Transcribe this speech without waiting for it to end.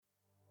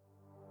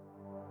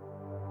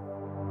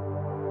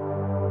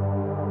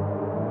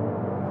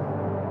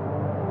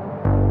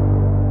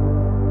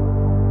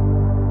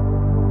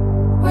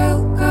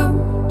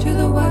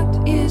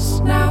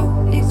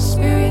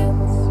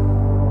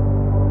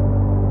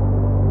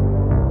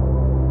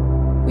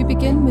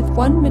begin with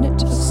 1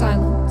 minute of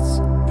silence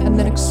and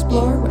then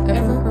explore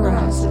whatever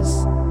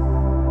arises.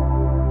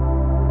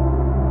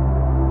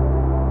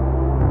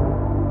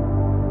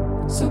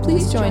 So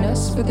please join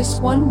us for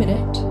this 1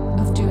 minute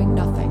of doing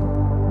nothing.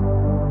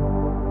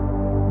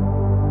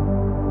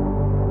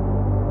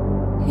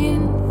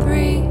 In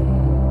 3,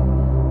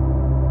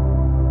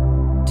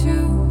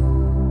 2,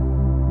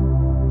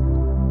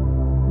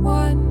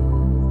 1.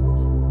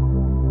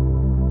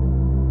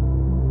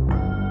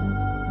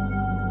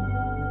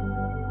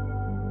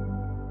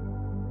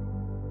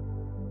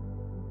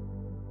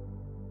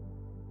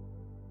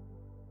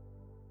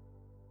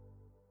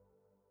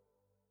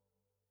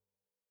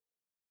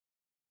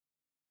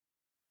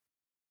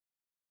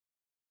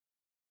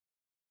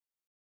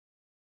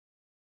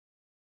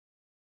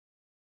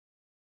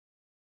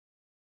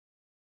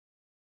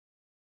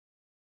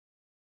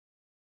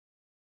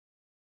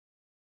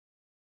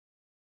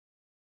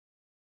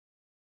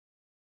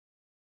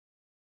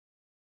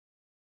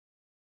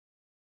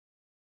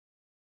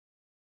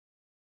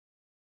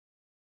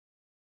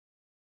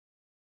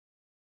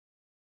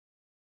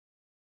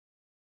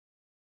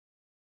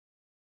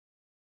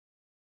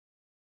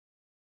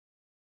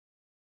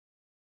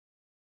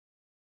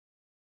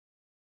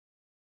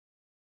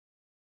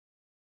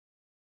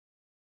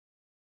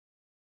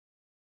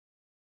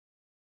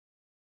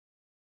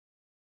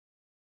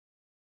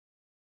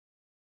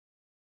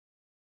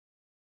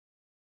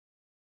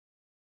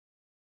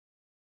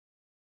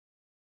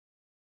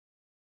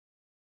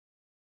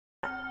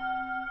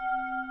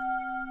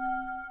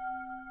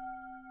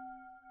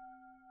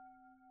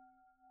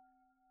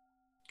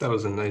 That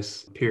was a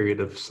nice period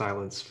of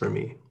silence for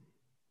me.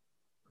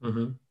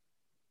 Mm-hmm.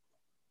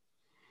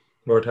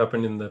 What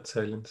happened in that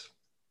silence?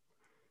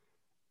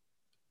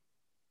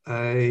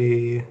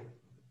 It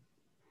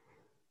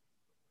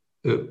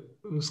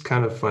was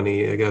kind of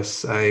funny. I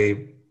guess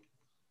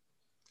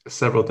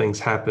several things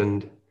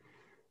happened,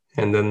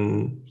 and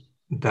then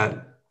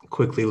that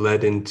quickly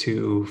led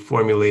into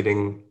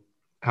formulating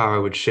how I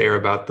would share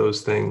about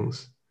those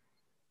things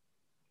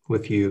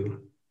with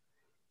you.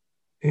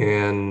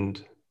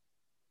 And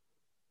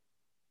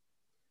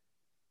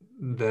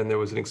then there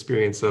was an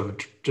experience of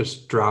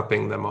just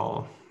dropping them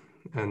all,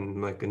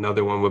 and like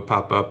another one would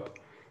pop up,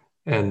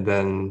 and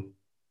then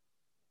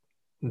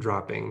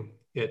dropping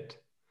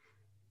it,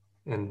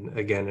 and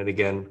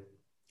again,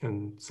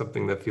 and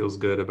something that feels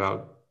good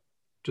about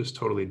just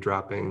totally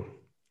dropping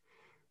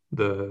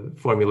the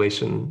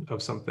formulation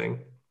of something,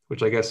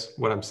 which I guess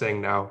what I'm saying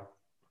now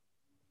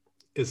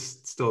is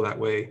still that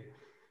way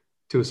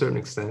to a certain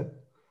extent.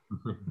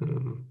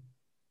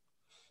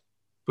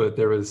 But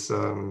there was,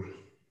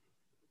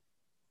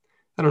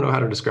 I don't know how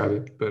to describe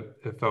it, but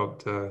it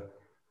felt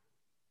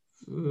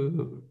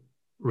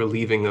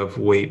relieving of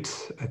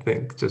weight, I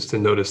think, just to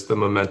notice the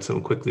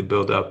momentum quickly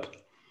build up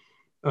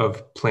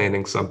of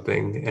planning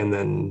something, and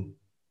then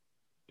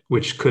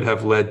which could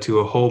have led to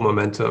a whole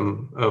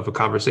momentum of a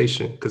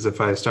conversation. Because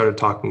if I started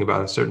talking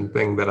about a certain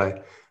thing that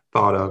I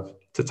thought of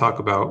to talk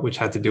about, which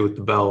had to do with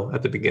the bell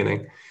at the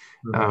beginning,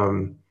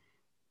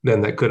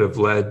 then that could have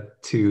led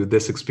to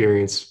this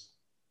experience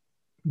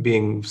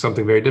being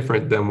something very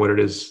different than what it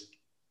is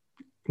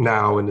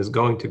now and is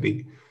going to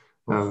be.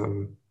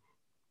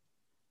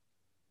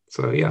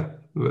 So yeah,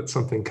 that's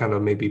something kind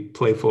of maybe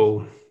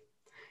playful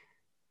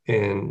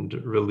and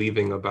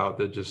relieving about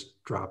the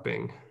just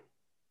dropping.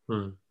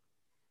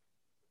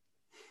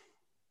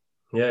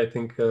 Yeah, I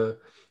think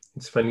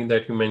it's funny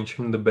that you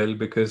mentioned the bell,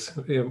 because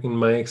in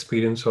my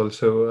experience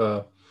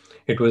also,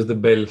 it was the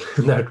bell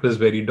that was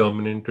very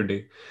dominant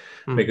today.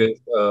 Because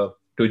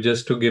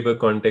to give a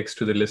context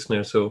to the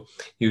listener, so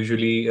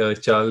usually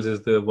Charles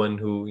is the one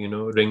who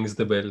rings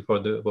the bell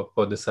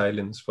for the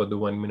silence, for the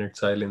 1 minute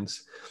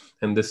silence,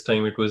 and this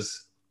time it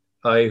was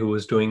I who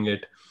was doing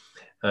it,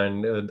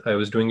 and I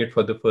was doing it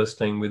for the first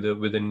time with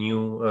a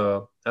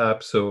new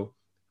app, so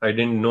I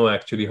didn't know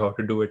actually how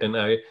to do it, and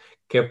I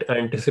kept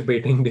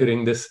anticipating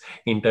during this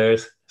entire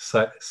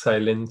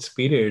silence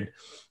period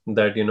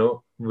that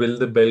will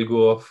the bell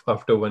go off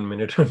after 1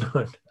 minute or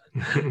not.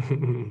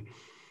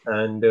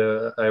 And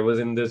I was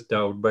in this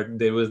doubt, but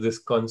there was this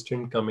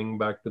constant coming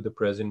back to the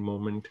present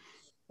moment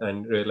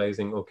and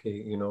realizing,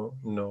 okay,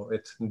 no,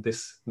 it's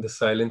this, the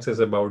silence is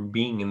about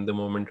being in the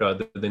moment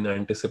rather than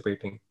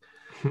anticipating.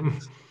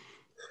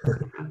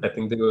 I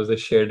think there was a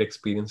shared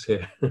experience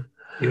here.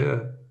 Yeah,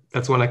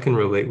 that's one I can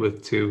relate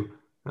with too.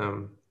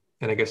 And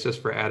I guess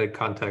just for added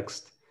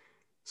context,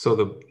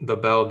 so the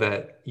bell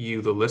that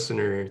you, the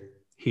listener,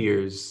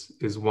 hears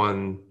is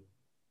one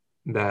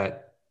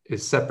that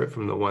is separate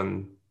from the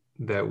one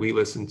that we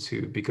listen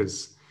to,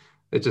 because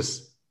it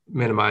just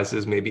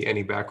minimizes maybe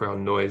any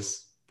background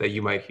noise that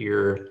you might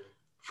hear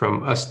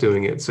from us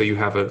doing it. So you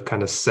have a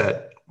kind of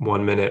set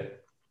 1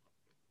 minute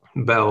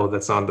bell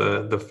that's on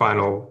the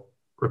final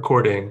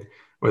recording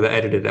or the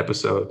edited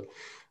episode.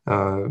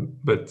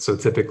 But so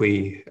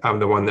typically I'm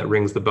the one that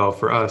rings the bell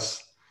for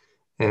us,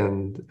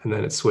 and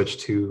then it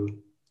switched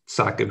to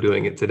Sakib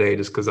doing it today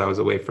just because I was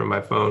away from my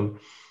phone.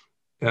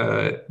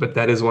 But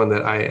that is one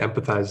that I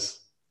empathize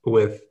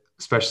with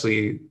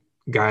especially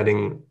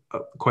guiding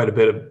quite a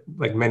bit of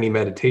like many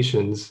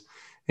meditations,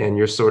 and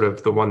you're sort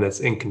of the one that's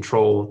in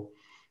control,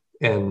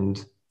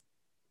 and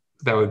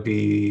that would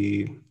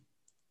be,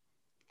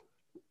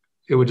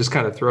 it would just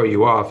kind of throw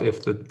you off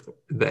if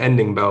the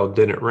ending bell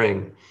didn't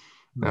ring,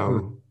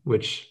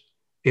 which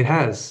that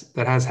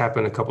has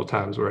happened a couple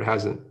times where it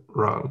hasn't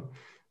rung.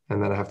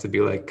 And then I have to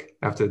be like,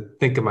 I have to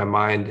think in my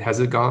mind, has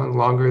it gone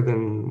longer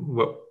than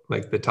what,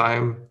 like the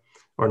time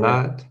or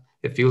not?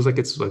 It feels like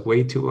it's like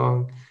way too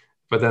long.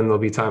 But then there'll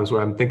be times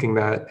where I'm thinking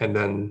that, and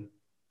then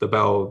the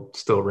bell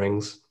still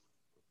rings.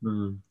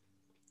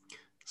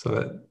 So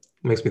that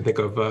makes me think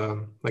of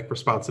like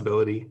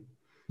responsibility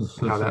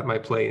and how that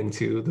might play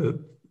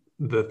into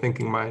the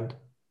thinking mind.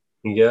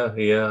 Yeah,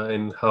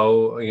 and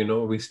how,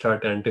 we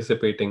start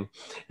anticipating.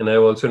 And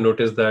I've also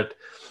noticed that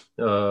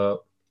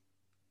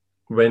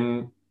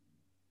when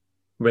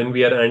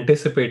we are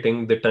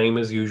anticipating, the time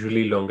is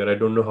usually longer. I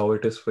don't know how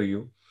it is for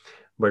you,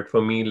 but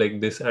for me, like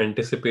this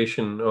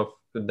anticipation of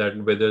that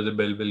whether the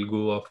bell will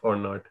go off or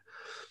not,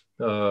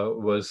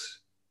 was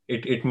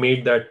it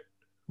made that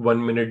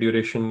 1 minute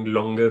duration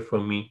longer for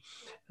me.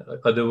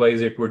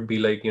 Otherwise, it would be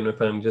like,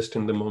 if I'm just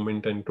in the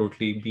moment and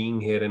totally being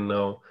here and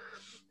now,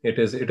 it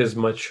is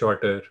much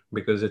shorter,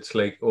 because it's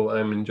like, oh,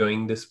 I'm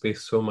enjoying this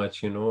space so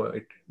much,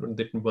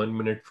 that 1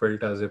 minute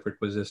felt as if it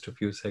was just a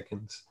few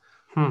seconds.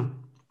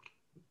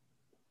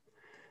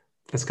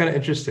 That's kind of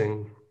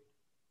interesting,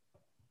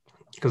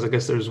 because I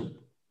guess there's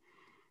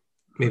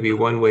maybe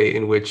one way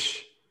in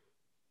which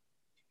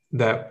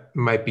that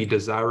might be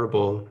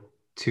desirable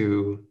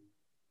to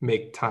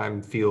make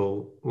time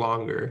feel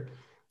longer.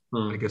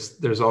 I guess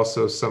there's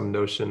also some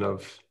notion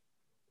of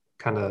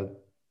kind of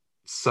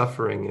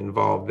suffering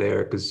involved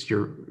there, because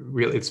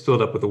it's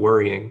filled up with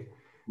worrying.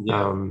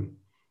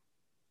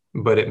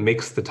 But it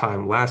makes the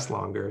time last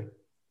longer.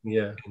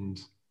 And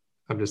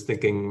I'm just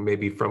thinking,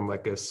 maybe from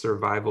like a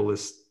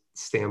survivalist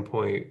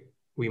standpoint,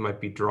 we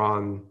might be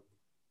drawn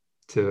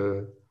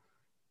to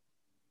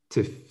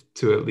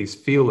at least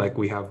feel like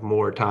we have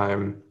more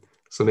time.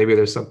 So maybe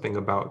there's something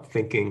about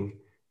thinking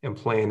and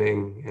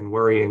planning and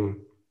worrying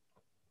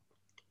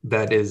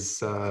that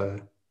is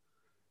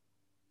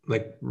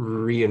like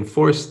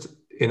reinforced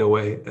in a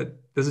way.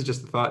 This is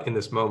just a thought in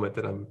this moment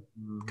that I'm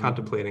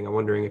contemplating. I'm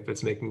wondering if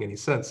it's making any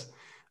sense,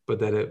 but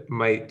that it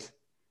might,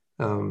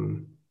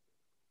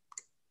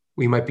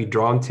 we might be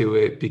drawn to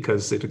it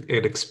because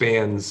it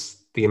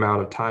expands the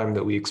amount of time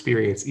that we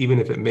experience, even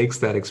if it makes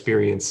that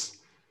experience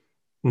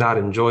not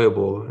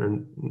enjoyable or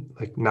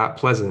like not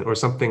pleasant or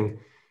something.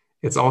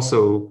 It's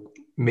also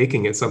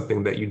making it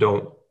something that you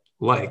don't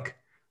like,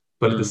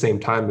 but at the same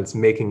time, it's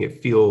making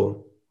it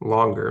feel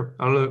longer.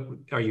 I don't know,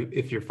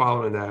 if you're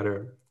following that,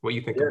 or what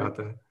you think about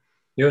that?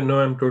 Yeah, no,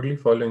 I'm totally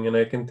following. And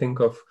I can think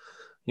of,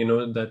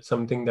 that's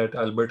something that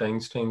Albert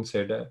Einstein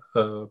said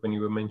when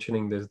you were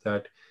mentioning this,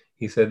 that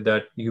he said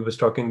that he was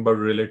talking about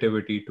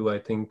relativity to, I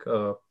think,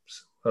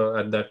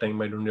 at that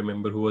time, I don't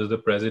remember who was the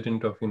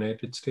president of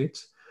United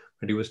States,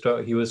 but he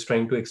was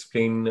trying to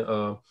explain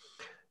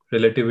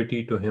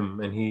relativity to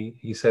him. And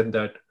he said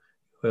that,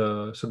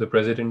 so the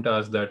president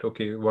asked that,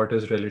 okay, what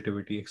is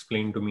relativity?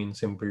 Explain to me in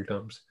simple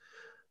terms.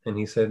 And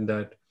he said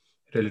that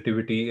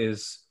relativity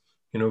is,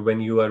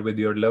 when you are with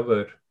your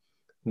lover,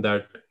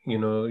 that,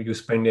 you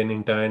spend an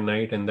entire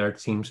night and that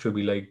seems to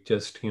be like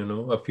just,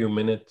 a few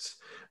minutes.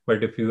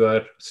 But if you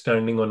are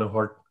standing on a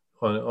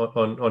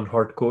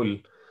hot coal,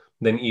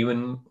 then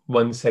even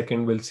 1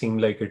 second will seem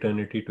like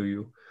eternity to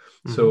you.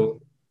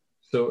 So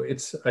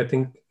I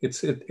think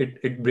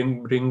it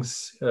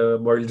brings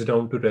boils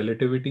down to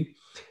relativity.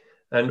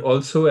 And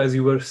also, as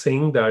you were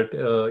saying that,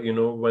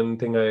 one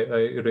thing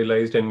I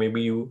realized, and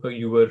maybe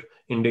you were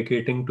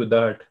indicating to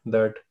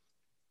that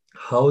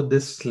how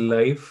this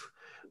life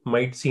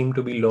might seem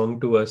to be long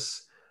to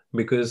us,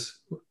 because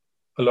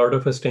a lot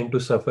of us tend to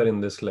suffer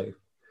in this life,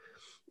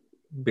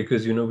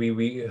 because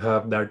we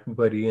have that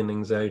worry and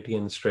anxiety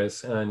and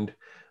stress, and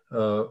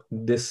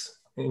this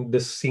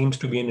seems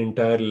to be an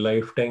entire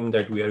lifetime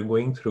that we are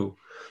going through.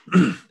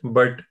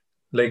 But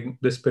like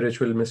the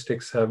spiritual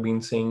mystics have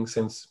been saying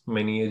since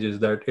many ages,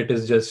 that it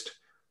is just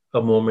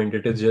a moment,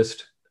 it is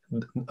just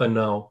a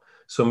now.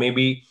 So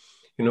maybe,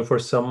 for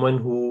someone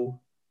who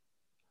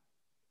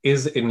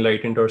is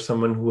enlightened, or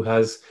someone who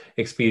has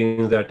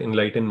experienced that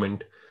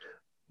enlightenment,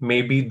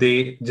 maybe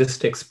they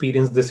just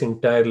experience this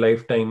entire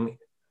lifetime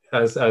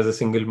as a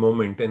single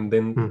moment, and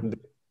then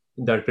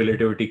that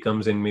relativity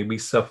comes in. Maybe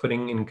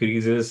suffering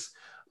increases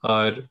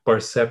our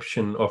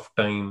perception of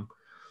time,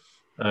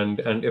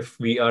 and if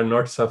we are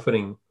not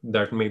suffering,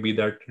 that maybe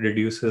that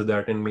reduces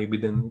that, and maybe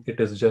then it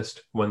is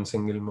just one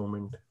single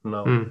moment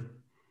now.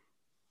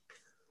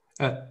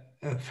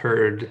 I've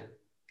heard,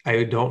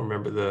 I don't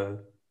remember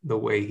the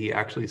way he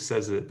actually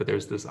says it, but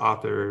there's this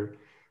author,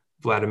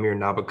 Vladimir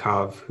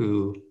Nabokov,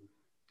 who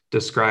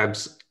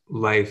describes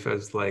life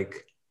as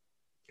like,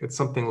 it's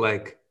something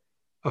like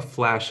a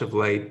flash of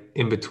light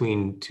in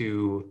between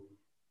two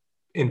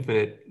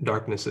infinite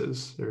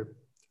darknesses, or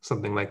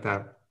something like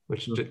that,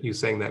 which you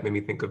saying that made me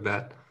think of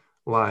that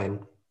line.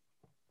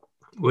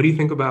 What do you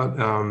think about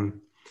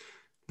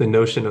the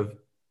notion of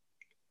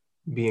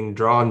being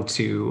drawn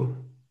to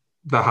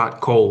the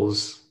hot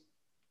coals,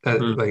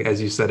 like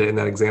as you said it in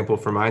that example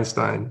from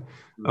Einstein,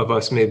 of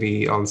us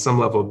maybe on some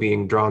level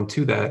being drawn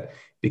to that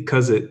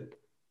because it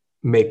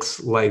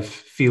makes life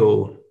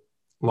feel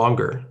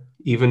longer,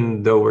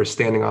 even though we're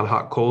standing on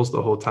hot coals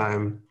the whole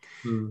time,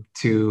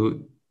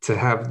 to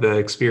have the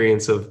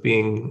experience of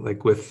being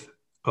like with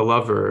a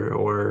lover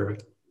or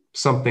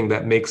something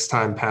that makes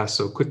time pass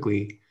so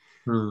quickly,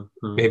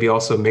 maybe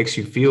also makes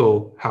you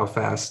feel how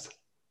fast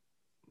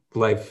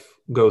life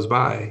goes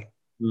by.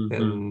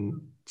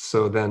 And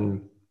so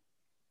then,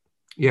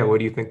 yeah, what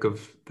do you think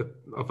of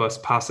us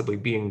possibly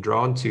being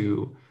drawn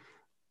to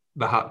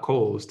the hot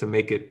coals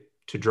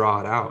to draw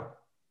it out?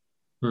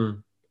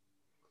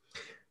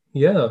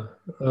 Yeah.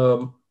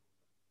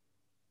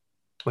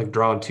 Like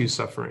drawn to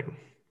suffering.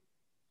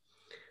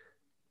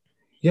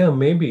 Yeah,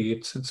 maybe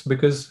it's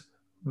because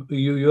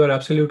you are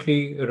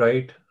absolutely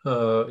right.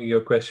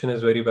 Your question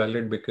is very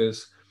valid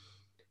because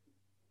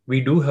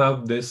we do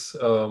have this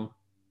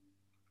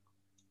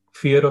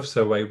fear of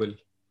survival,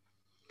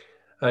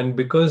 and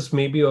because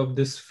maybe of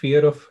this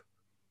fear of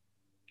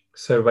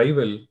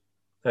survival,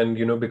 and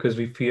because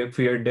we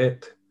fear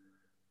death,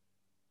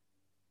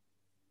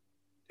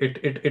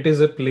 it is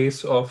a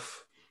place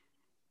of,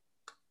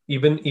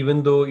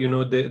 even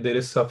though there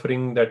is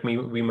suffering that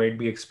we might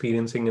be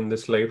experiencing in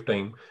this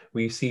lifetime,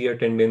 we see a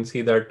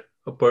tendency that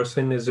a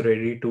person is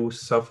ready to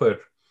suffer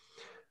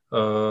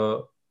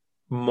uh,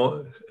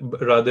 more,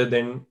 rather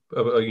than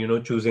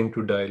choosing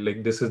to die.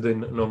 Like, this is the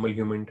normal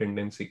human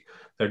tendency,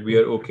 that we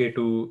are okay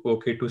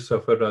to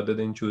suffer rather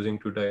than choosing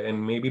to die.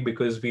 And maybe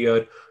because we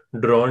are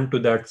drawn to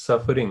that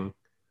suffering,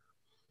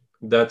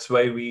 that's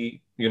why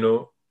we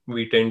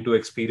tend to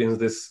experience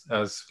this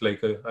as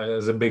like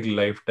a big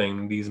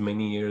lifetime, these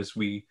many years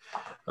we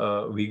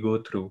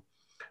go through.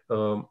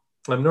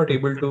 I'm not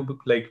able to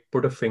like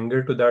put a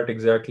finger to that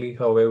exactly.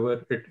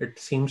 However, it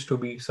seems to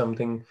be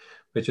something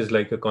which is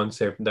like a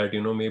concept that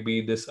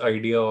maybe this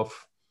idea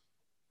of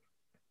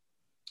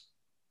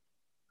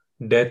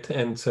death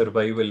and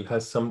survival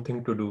has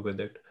something to do with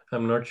it.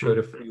 I'm not sure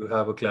if you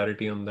have a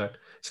clarity on that.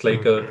 It's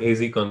like a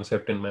hazy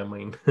concept in my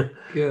mind.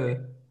 Yeah.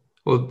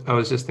 Well, I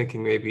was just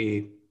thinking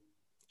maybe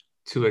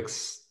to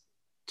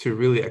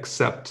really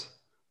accept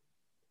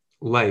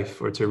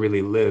life or to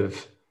really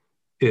live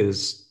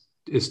is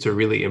to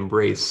really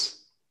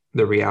embrace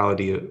the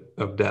reality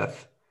of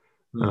death.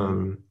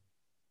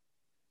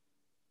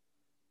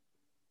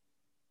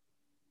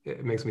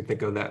 It makes me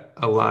think of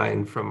a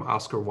line from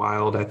Oscar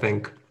Wilde, I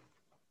think.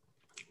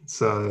 It's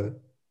to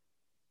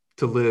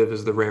live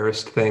is the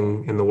rarest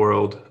thing in the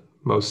world.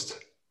 Most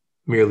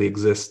merely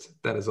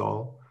exist, that is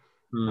all.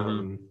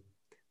 It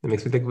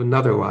makes me think of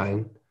another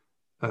line.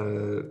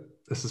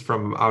 This is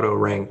from Otto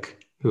Rank,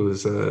 who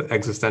is an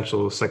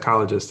existential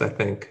psychologist, I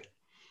think.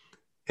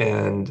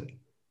 And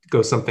it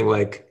goes something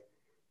like,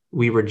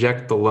 we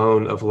reject the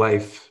loan of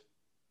life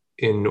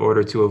in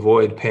order to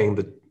avoid paying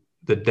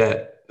the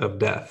debt of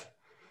death.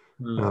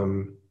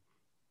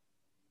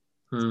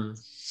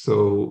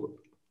 So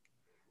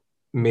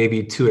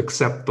maybe to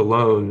accept the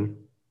loan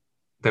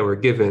that we're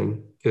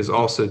given is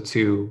also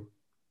to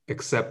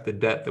accept the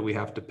debt that we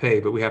have to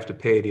pay, but we have to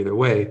pay it either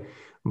way.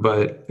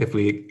 But if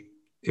we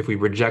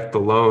reject the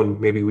loan,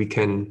 maybe we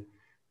can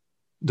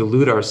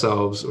delude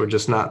ourselves or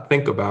just not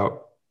think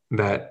about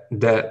that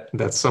debt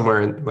that's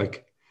somewhere in,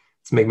 like,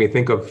 it's making me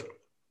think of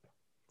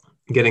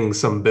getting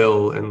some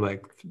bill and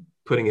like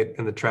putting it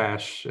in the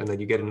trash, and then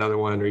you get another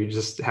one, or you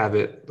just have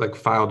it like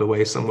filed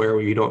away somewhere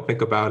where you don't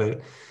think about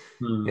it.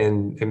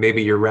 And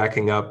maybe you're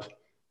racking up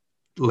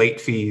late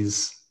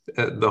fees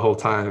the whole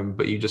time,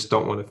 but you just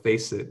don't want to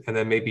face it. And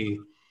then maybe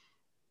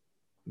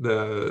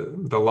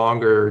the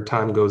longer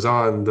time goes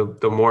on,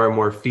 the more and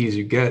more fees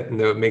you get, and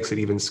it makes it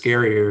even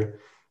scarier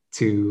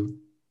to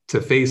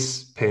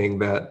face paying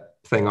that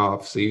thing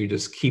off. So you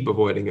just keep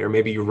avoiding it, or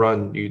maybe you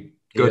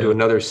go to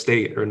another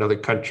state or another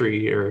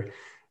country or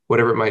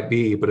whatever it might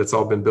be, but it's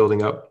all been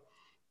building up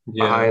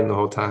behind the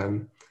whole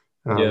time.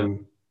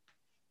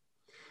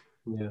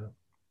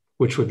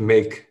 Which would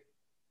make,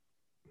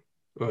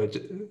 it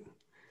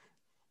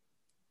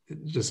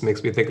just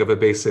makes me think of a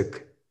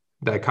basic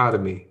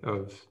dichotomy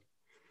of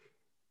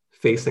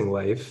facing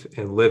life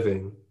and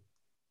living.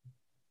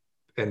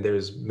 And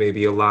there's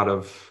maybe a lot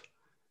of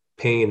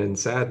pain and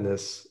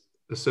sadness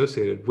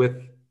associated with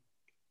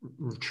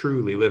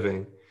truly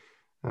living,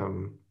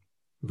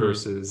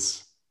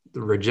 versus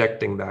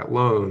rejecting that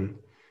loan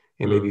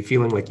and maybe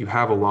feeling like you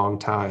have a long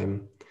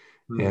time,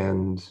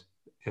 and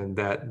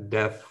that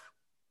death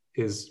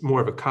is more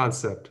of a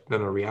concept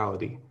than a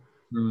reality.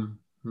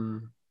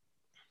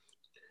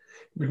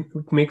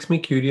 It makes me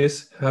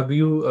curious. Have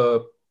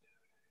you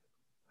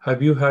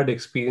had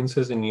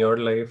experiences in your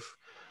life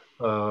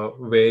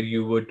where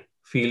you would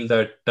feel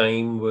that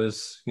time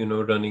was,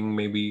 running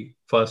maybe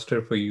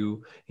faster for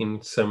you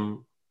in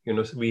some,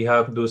 we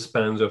have those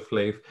spans of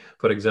life.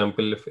 For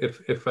example,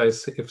 if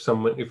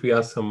we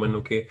ask someone,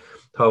 okay,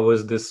 how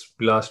was this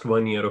last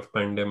 1 year of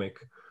pandemic?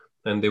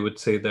 and they would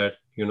say that,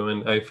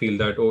 and I feel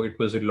that, oh, it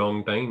was a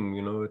long time,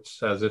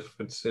 it's as if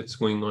it's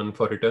going on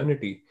for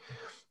eternity.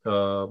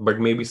 But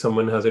maybe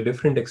someone has a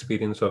different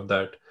experience of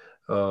that.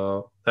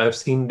 I've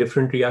seen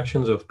different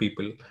reactions of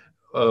people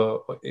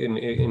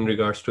in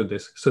regards to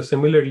this. So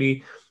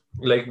similarly,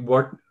 like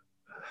what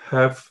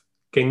have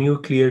can you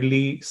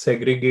clearly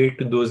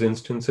segregate those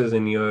instances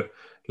in your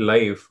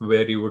life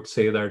where you would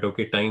say that,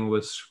 okay, time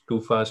was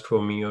too fast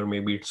for me, or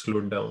maybe it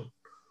slowed down?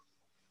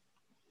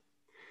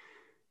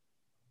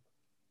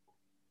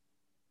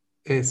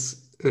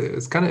 It's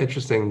kind of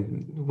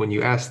interesting when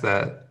you ask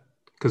that,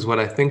 because what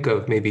I think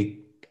of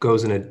maybe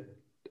goes in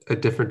a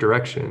different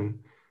direction,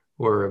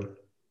 or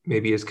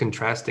maybe is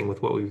contrasting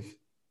with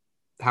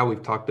how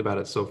we've talked about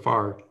it so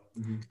far.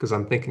 Because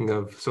I'm thinking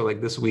of, so like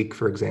this week,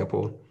 for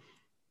example,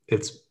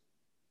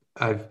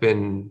 I've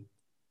been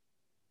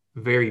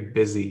very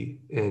busy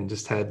and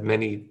just had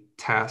many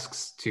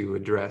tasks to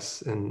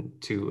address and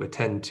to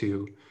attend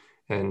to,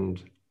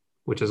 and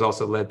which has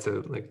also led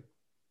to like,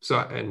 so,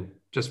 and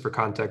just for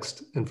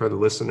context and for the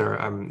listener,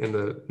 I'm in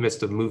the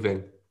midst of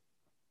moving.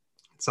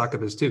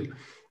 Sakab is too,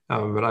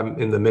 but I'm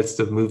in the midst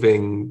of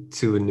moving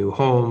to a new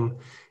home.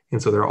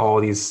 And so there are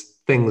all these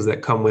things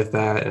that come with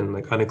that, and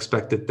like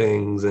unexpected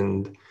things,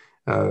 and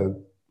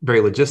very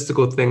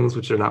logistical things,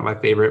 which are not my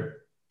favorite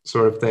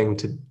sort of thing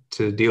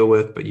to deal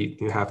with, but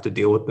you have to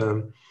deal with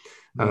them.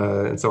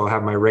 And so I'll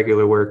have my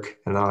regular work,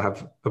 and I'll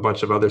have a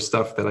bunch of other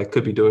stuff that I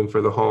could be doing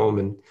for the home.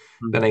 And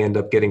then I end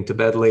up getting to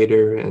bed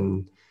later,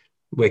 and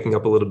waking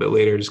up a little bit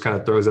later just kind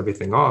of throws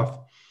everything off.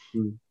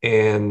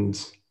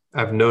 And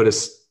I've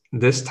noticed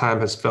this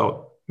time has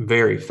felt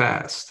very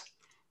fast.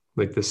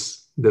 Like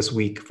this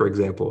week, for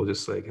example,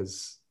 just like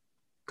has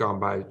gone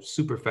by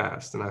super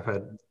fast. And I've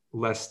had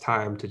less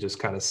time to just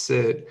kind of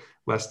sit,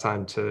 less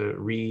time to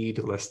read,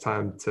 less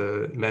time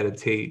to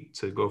meditate,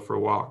 to go for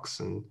walks.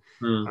 And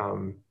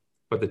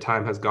but the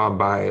time has gone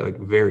by like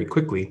very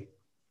quickly.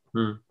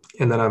 And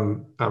then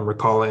I'm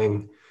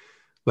recalling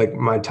like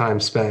my time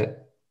spent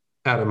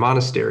at a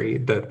monastery,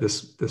 that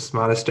this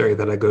monastery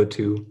that I go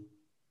to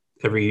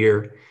every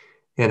year,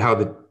 and how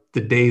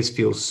the days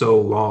feel so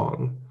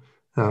long.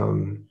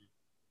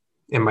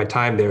 And my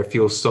time there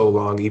feels so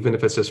long. Even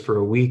if it's just for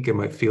a week, it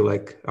might feel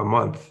like a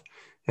month.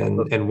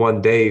 And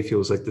one day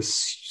feels like this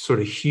sort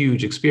of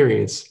huge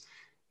experience.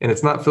 And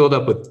it's not filled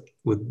up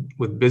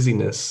with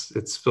busyness.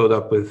 It's filled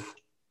up with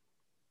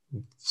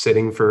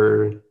sitting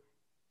for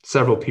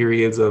several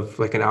periods of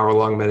like an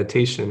hour-long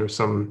meditation, or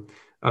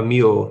a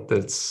meal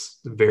that's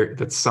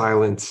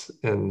silent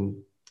and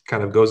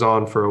kind of goes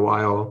on for a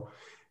while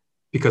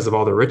because of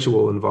all the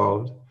ritual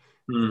involved,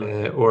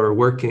 or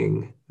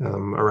working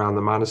around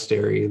the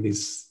monastery,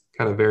 these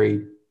kind of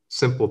very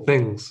simple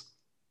things.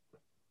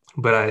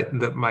 But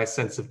my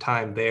sense of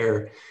time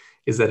there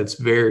is that it's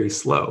very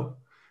slow.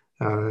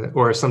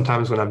 Or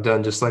sometimes when I've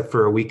done just like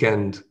for a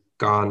weekend,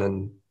 gone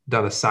and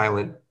done a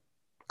silent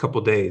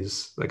couple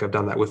days, like I've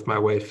done that with my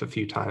wife a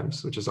few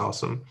times, which is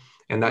awesome.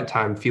 And that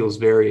time feels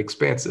very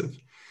expansive.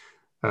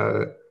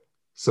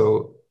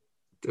 So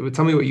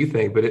tell me what you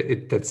think, but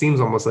that seems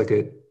almost like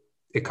it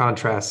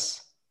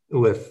contrasts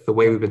with the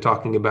way we've been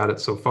talking about it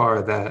so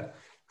far, that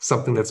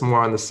something that's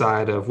more on the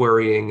side of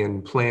worrying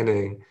and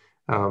planning,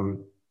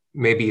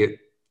 maybe it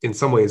in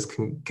some ways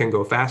can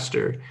go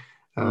faster.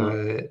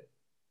 And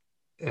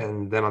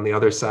then on the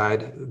other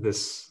side,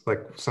 this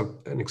like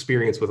an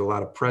experience with a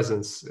lot of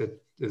presence,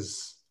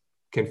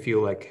 can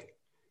feel like,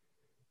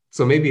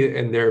 so maybe,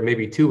 and there are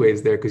maybe two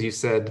ways there, because you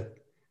said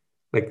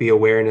like the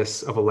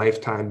awareness of a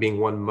lifetime being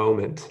one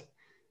moment.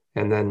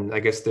 And then I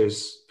guess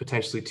there's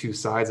potentially two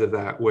sides of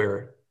that,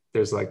 where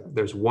there's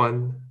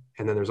one,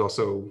 and then there's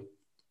also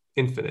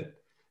infinite.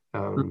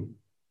 And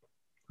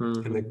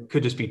there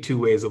could just be two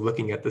ways of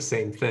looking at the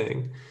same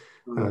thing.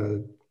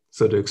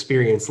 So to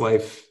experience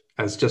life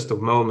as just a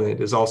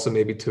moment is also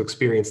maybe to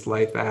experience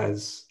life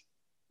as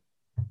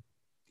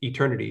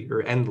eternity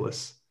or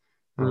endless.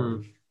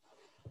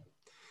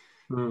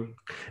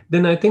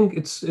 Then I think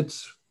it's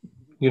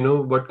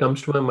what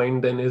comes to my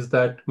mind then is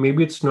that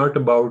maybe it's not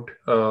about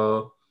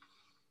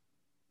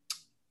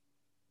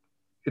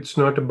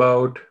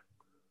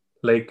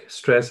like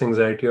stress,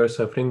 anxiety, or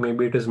suffering.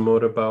 Maybe it is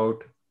more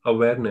about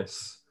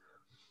awareness.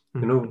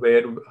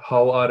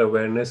 How our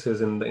awareness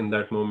is in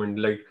that moment.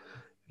 Like,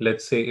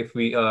 let's say if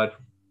we are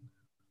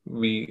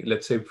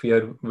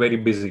very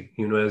busy,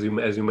 as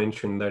you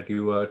mentioned that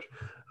you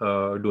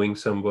are doing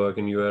some work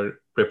and you are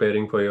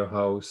preparing for your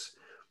house,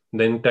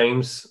 then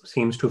time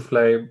seems to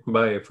fly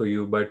by for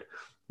you. But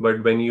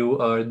when you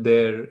are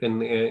there in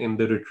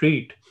the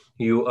retreat,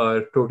 you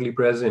are totally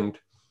present,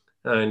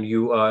 and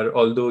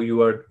although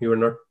you are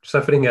not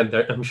suffering at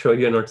that, I'm sure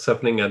you're not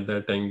suffering at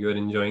that time, you're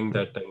enjoying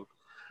that time.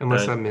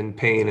 Unless I'm in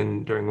pain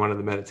and during one of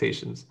the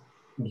meditations.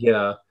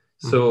 Yeah.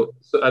 So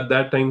at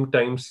that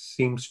time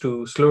seems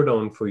to slow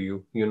down for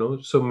you,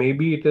 so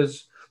maybe it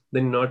is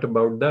then not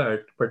about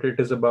that, but it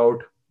is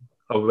about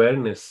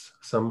awareness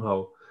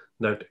somehow,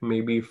 that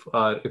maybe if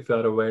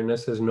our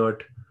awareness is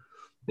not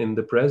in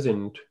the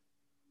present,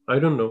 I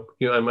don't know.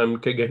 I'm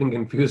getting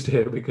confused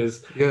here because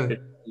Yeah.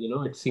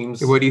 it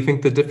seems. What do you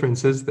think the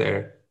difference is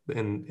there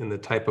in the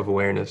type of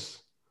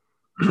awareness?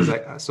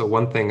 Because so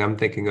one thing I'm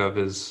thinking of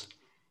is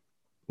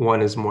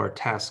one is more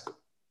task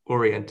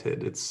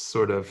oriented. It's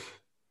sort of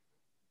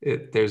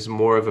there's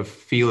more of a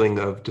feeling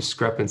of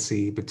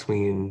discrepancy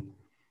between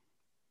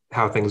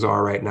how things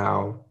are right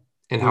now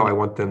and how Hmm, I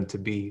want them to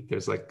be.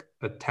 There's like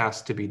a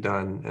task to be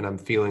done, and I'm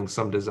feeling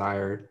some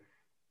desire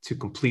to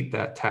complete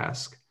that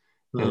task.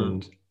 hmm,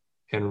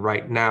 And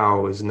right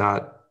now is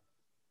not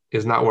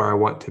where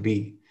I want to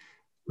be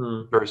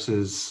hmm,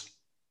 versus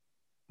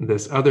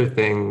this other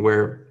thing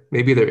where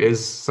maybe there is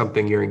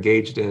something you're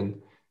engaged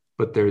in,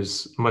 but there's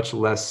much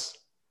less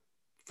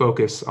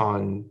focus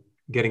on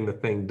getting the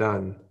thing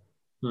done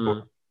or hmm,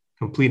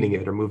 completing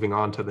it or moving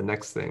on to the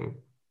next thing.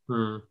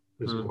 hmm,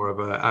 There's hmm, more of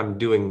a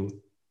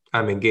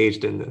I'm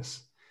engaged in this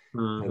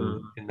hmm, hmm,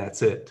 and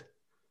that's it.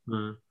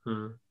 hmm,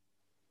 hmm.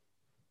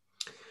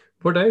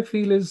 What I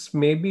feel is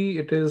maybe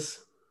it is,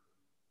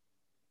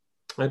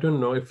 I don't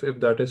know if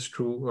that is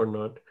true or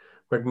not,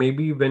 but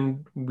maybe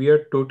when we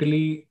are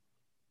totally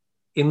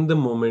in the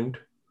moment,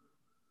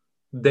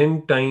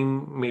 then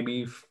time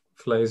maybe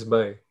flies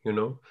by,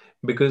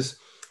 because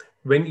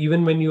when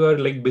you are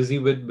like busy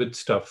with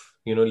stuff,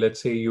 let's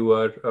say you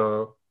are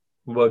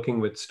working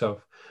with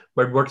stuff,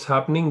 but what's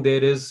happening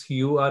there is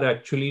you are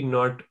actually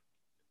not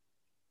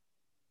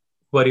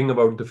worrying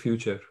about the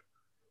future.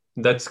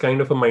 That's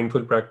kind of a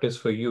mindful practice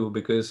for you,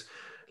 because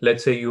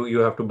let's say you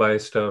have to buy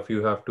stuff,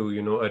 you have to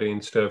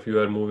arrange stuff, you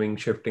are moving,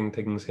 shifting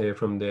things here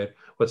from there.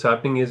 What's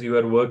happening is you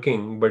are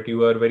working, but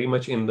you are very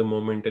much in the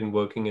moment and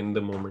working in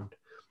the moment.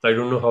 I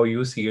don't know how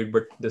you see it,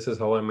 but this is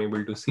how I'm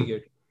able to see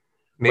it.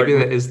 Maybe But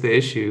that is the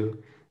issue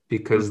mm,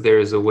 because there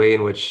is a way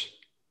in which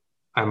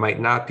I might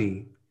not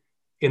be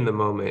in the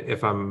moment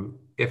if I'm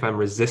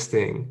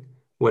resisting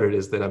what it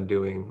is that I'm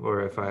doing,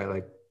 or if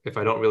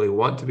I don't really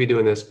want to be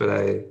doing this, but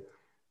I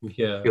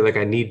yeah. feel like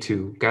I need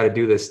to, got to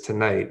do this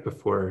tonight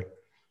before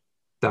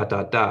dot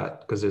dot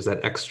dot, because there's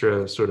that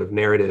extra sort of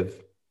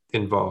narrative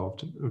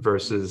involved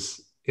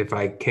versus if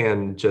I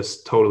can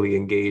just totally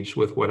engage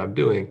with what I'm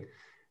doing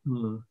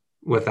Hmm.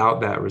 without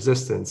that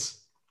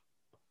resistance,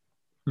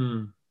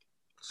 Hmm.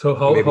 So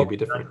maybe how it'd be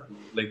different.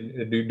 like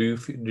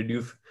did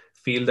you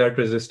feel that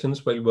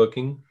resistance while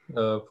working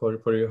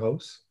for your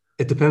house?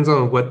 It depends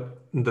on what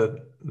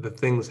the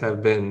things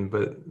have been,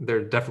 but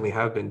there definitely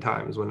have been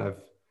times when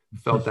I've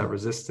felt that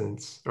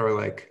resistance or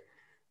like,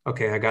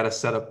 okay, I got to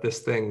set up this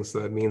thing, so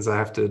that means I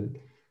have to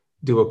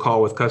do a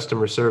call with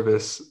customer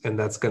service, and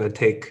that's going to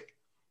take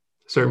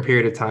a certain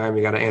period of time.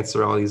 You got to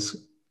answer all these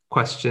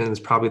questions.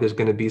 Probably there's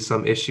going to be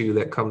some issue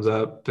that comes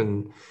up,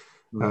 and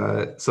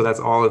Hmm. so that's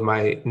all of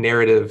my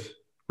narrative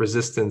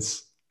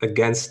resistance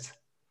against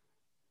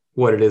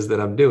what it is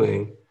that I'm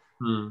doing.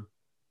 Hmm.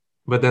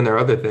 But then there are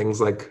other things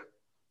like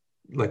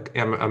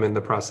I'm in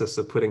the process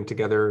of putting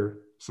together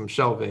some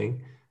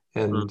shelving,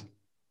 Hmm. and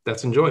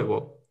that's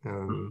enjoyable.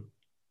 Hmm.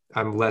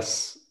 I'm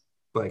less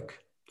like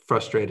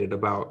frustrated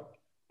about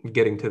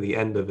getting to the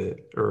end of it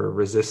or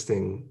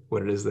resisting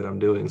what it is that I'm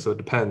doing. So it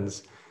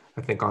depends,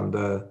 I think, on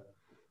the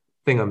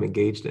thing I'm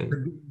engaged in.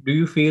 Do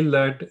you feel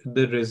that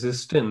the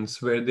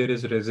resistance, where there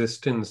is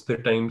resistance, the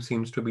time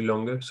seems to be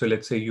longer? So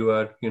let's say you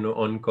are,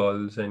 on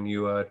calls and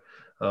you are,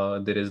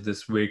 there is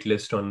this wait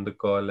list on the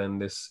call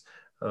and this,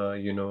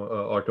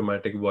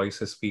 automatic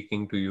voice is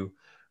speaking to you.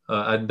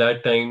 At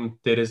that time,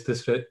 there is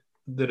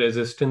the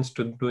resistance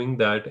to doing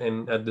that.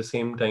 And at the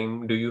same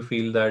time, do you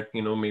feel that,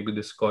 maybe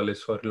this call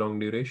is for long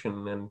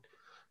duration and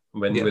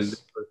when will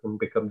this Yes. person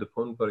pick up the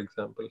phone, for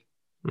example?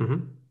 Hmm.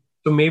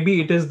 So maybe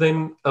it is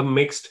then a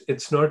mixed,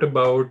 it's not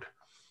about,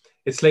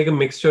 it's like a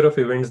mixture of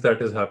events that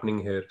is happening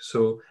here.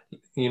 So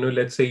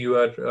let's say you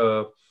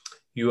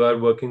are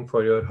working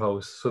for your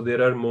house, so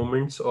there are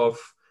moments of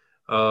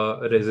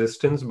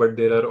resistance, but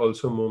there are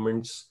also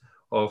moments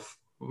of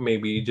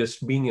maybe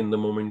just being in the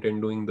moment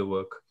and doing the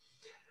work.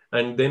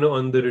 And then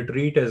on the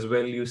retreat as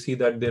well, you see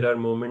that there are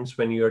moments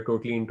when you are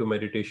totally into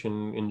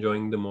meditation,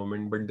 enjoying the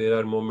moment, but there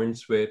are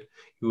moments where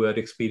you are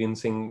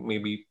experiencing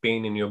maybe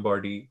pain in your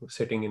body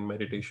sitting in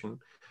meditation.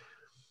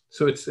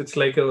 So it's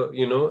like a,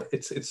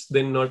 it's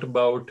then not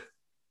about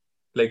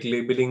like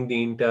labeling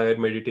the entire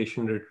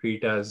meditation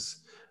retreat as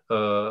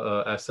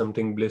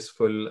something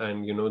blissful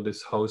and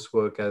this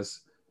housework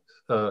as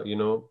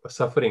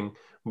suffering,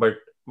 but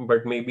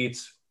maybe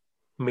it's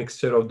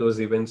mixture of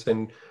those events.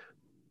 And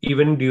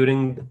even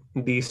during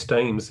these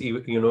times,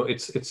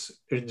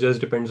 it just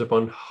depends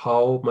upon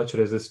how much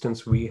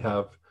resistance we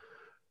have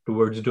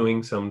towards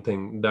doing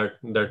something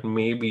that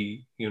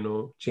maybe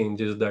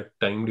changes that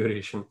time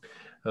duration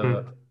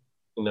uh,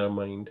 in our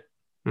mind.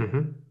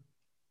 Mm-hmm.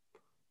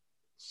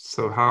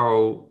 So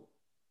how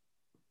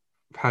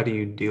do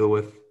you deal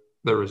with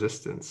the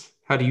resistance?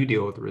 How do you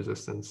deal with the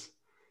resistance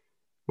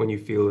when you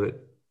feel it?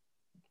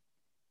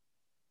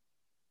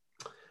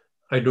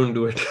 I don't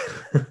do it.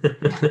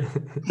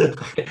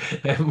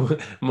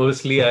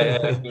 Mostly, I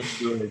don't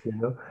do it.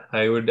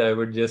 I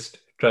would just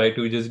try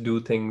to just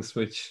do things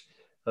which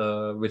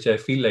which I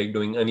feel like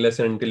doing, unless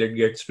and until it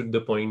gets to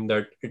the point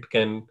that it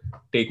can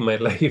take my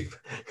life,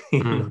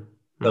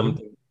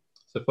 something.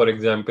 So, for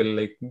example,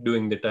 like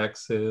doing the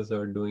taxes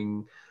or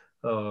doing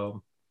uh,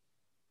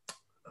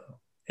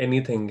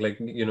 anything, like,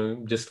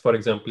 just for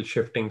example,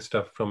 shifting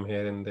stuff from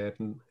here and there,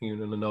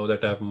 now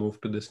that I've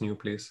moved to this new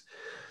place.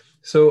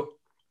 So,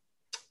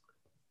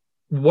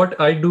 what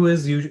I do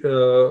is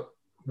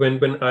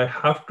when I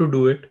have to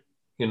do it,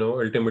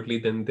 ultimately,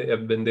 then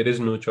when there is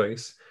no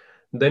choice,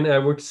 then I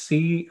will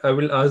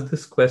ask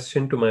this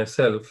question to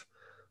myself,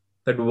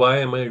 that why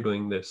am I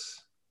doing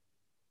this?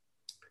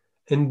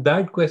 And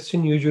that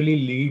question usually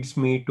leads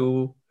me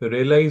to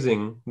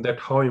realizing that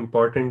how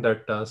important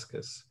that task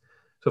is.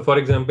 So, for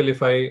example,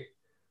 if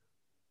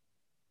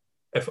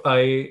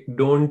I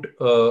don't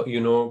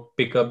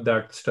pick up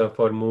that stuff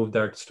or move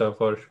that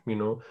stuff or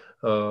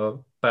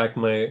pack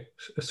my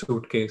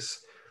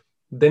suitcase,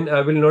 then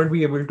I will not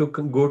be able to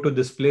go to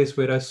this place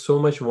where I so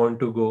much want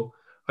to go.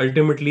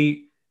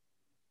 Ultimately,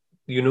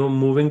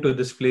 moving to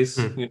this place,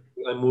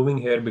 I'm moving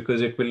here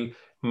because it will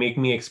make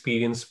me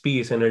experience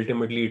peace, and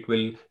ultimately it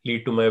will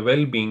lead to my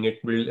well-being. It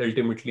will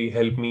ultimately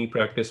help me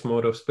practice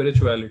more of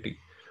spirituality.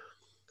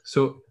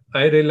 So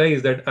I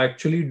realize that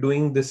actually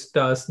doing this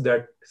task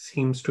that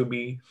seems to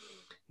be,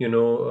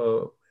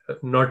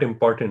 not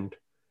important,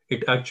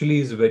 it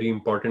actually is very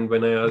important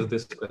when I ask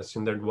this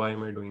question, that why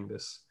am I doing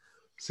this?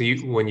 So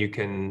when you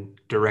can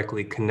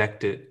directly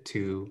connect it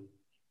to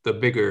the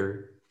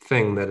bigger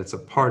thing that it's a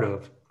part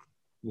of,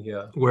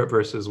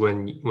 versus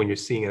when you're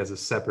seeing it as a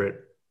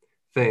separate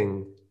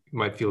thing, you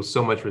might feel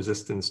so much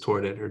resistance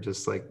toward it, or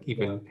just like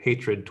even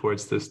hatred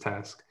towards this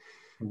task.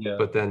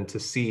 But then to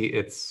see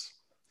its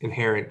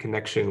inherent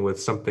connection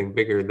with something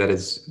bigger that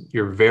is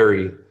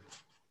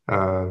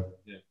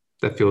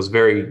that feels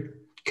very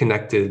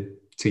connected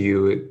to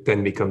you, it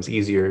then becomes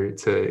easier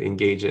to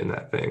engage in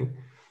that thing.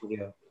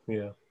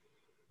 Yeah.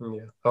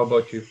 How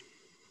about you?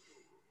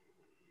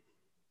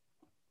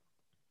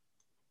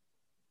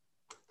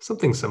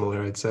 Something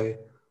similar, I'd say.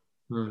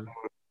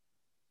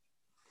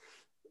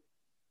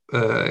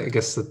 I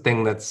guess the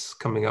thing that's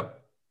coming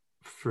up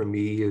for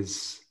me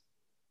is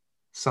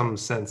some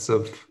sense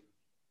of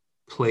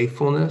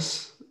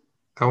playfulness,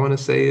 I want to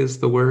say is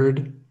the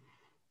word,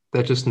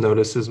 that just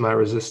notices my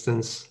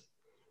resistance.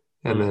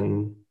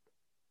 And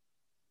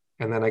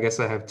then I guess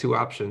I have two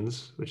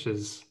options, which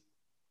is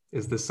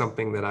this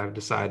something that I've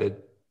decided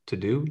to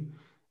do,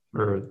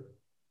 or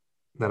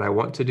that I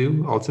want to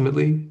do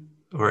ultimately,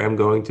 or am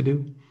going to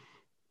do?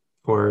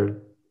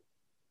 Or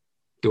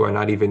do I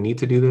not even need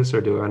to do this,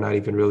 or do I not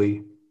even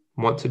really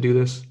want to do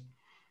this?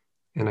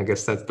 And I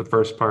guess that's the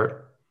first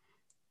part.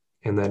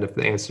 And then if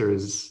the answer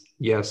is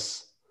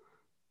yes,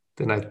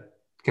 then I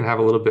can have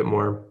a little bit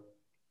more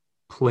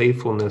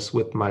playfulness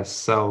with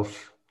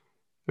myself,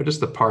 or just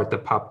the part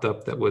that popped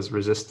up that was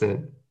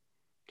resistant.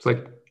 It's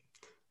like,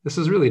 this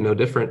is really no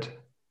different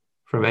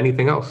from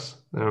anything else.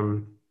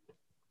 And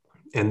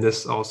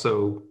this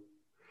also,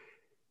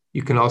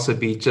 you can also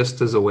be just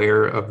as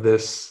aware of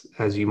this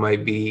as you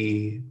might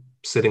be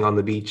sitting on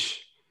the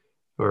beach,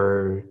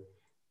 or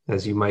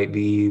as you might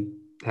be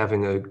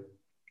having a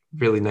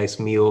really nice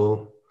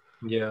meal,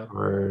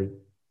 or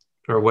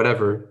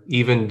whatever,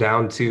 even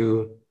down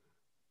to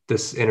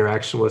this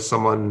interaction with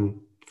someone,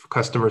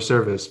 customer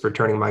service, for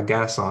turning my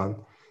gas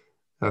on.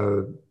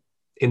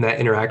 In that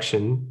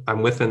interaction,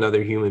 I'm with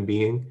another human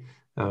being.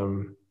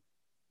 And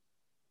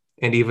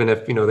even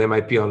if, they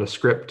might be on a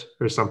script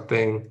or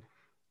something,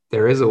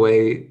 there is a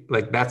way,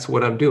 like, that's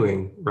what I'm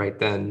doing right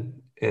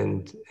then.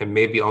 And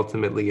maybe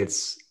ultimately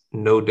it's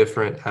no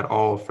different at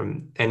all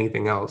from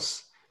anything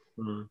else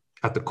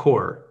at the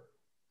core,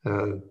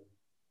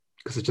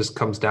 because it just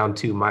comes down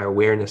to my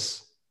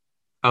awareness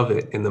of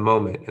it in the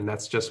moment. And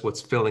that's just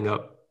what's filling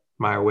up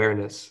my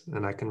awareness.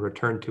 And I can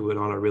return to it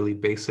on a really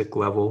basic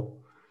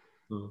level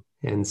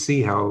and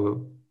see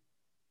how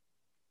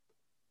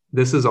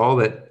this is all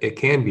that it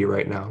can be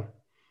right now.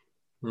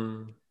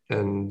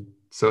 And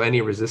so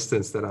any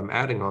resistance that I'm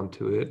adding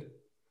onto it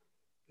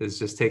is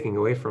just taking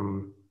away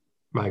from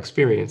my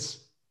experience.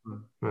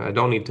 I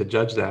don't need to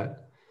judge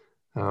that.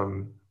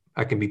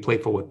 I can be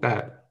playful with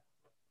that,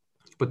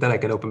 but then I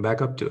can open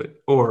back up to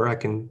it, or I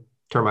can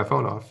turn my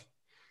phone off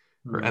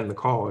or end the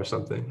call or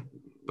something.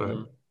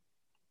 But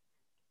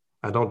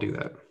I don't do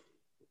that.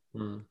 I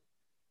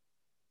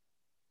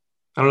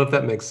don't know if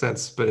that makes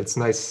sense, but it's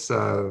nice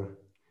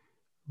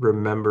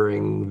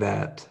remembering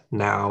that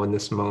now in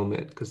this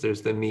moment, because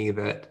there's the me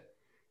that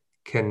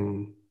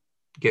can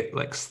get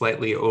like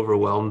slightly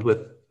overwhelmed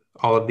with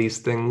all of these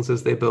things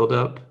as they build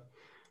up.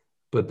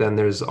 But then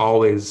there's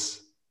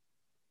always,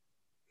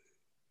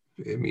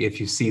 if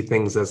you see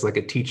things as like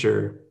a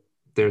teacher,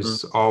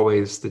 there's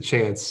always the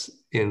chance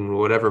in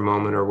whatever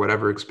moment or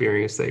whatever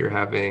experience that you're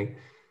having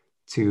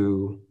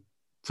to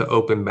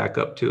open back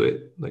up to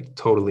it, like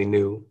totally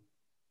new.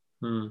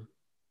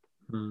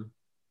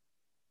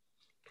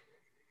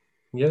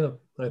 Yeah,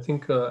 I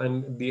think,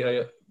 and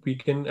we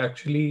can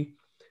actually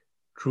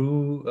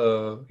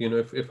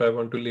if I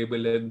want to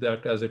label it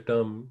that as a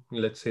term,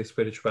 let's say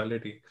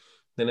spirituality,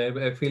 then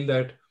I feel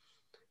that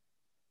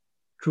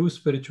true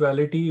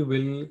spirituality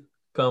will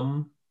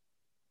come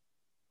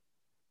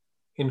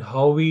in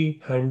how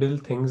we handle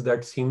things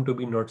that seem to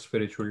be not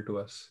spiritual to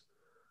us.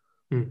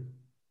 Hmm.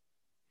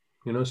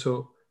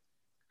 So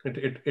it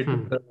it it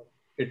Hmm. uh,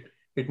 it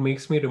it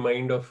makes me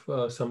remind of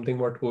something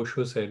what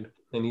Osho said,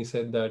 and he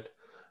said that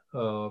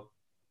uh,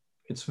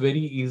 it's very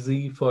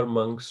easy for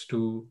monks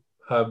to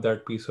have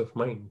that peace of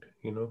mind,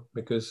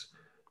 because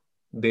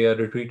they are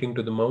retreating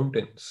to the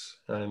mountains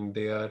and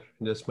they are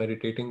just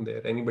meditating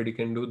there. Anybody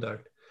can do that.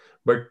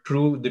 But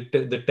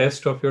the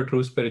test of your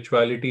true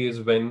spirituality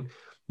is when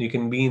you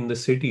can be in the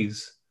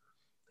cities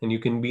and you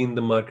can be in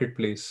the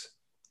marketplace,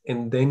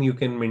 and then you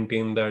can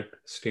maintain that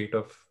state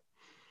of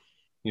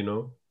you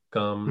know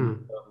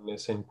Hmm.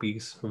 calmness and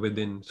peace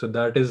within. So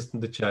that is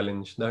the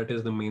challenge, that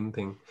is the main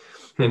thing.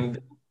 Hmm.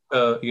 And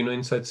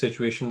in such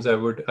situations,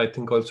 I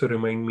think also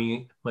remind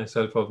me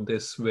myself of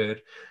this, where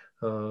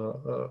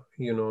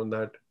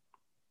that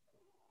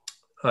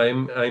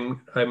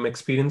I'm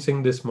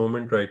experiencing this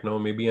moment right now.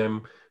 Maybe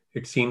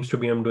it seems to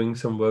be I'm doing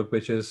some work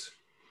which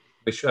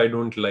I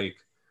don't like.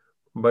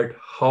 But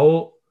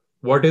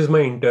what is my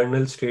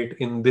internal state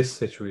in this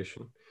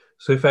situation?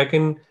 So if I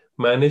can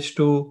manage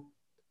to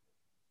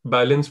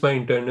balance my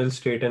internal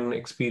state and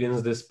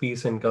experience this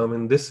peace and calm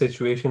in this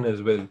situation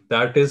as well,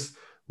 that is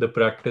the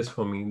practice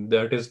for me.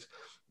 That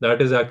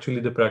is actually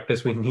the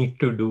practice we need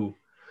to do,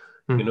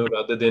 Hmm.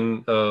 rather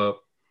than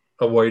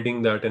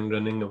avoiding that and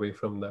running away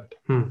from that.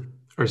 Hmm.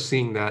 Or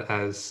seeing that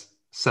as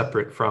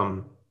separate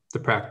from the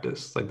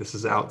practice, like this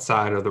is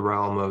outside of the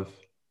realm of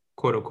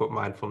quote unquote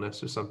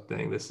mindfulness or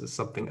something. This is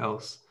something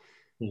else.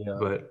 Yeah.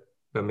 But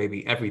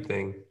maybe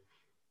everything,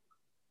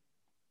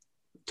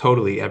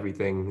 totally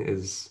everything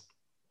is,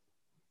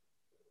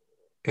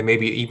 and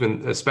maybe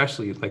even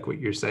especially like what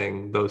you're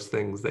saying, those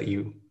things that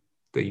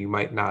you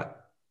might not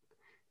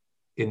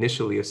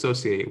initially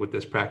associate with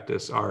this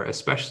practice are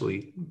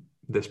especially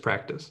this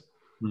practice.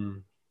 Hmm.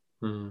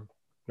 Hmm.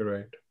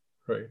 Right.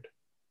 Right.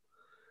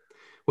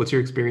 What's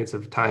your experience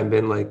of time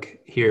been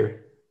like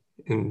here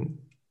in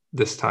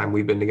this time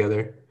we've been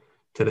together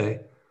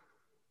today?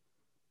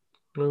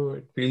 No,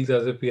 it feels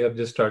as if we have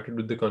just started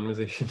with the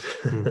conversation.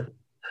 Hmm.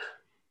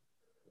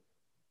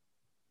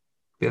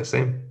 Yeah,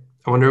 same.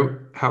 I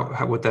wonder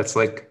how what that's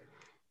like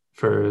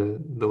for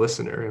the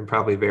listener, and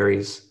probably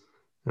varies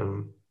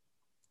um,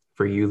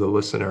 for you, the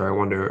listener. I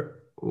wonder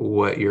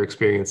what your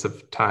experience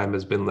of time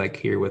has been like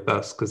here with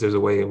us, because there's a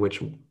way in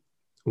which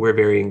we're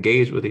very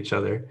engaged with each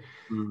other.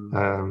 Hmm.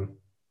 Um,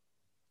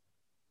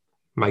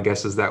 my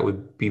guess is that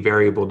would be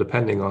variable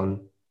depending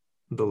on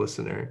the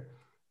listener.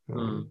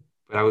 Hmm.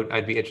 But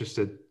I'd be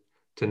interested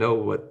to know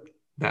what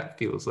that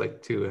feels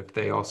like too, if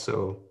they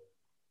also,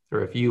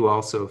 or if you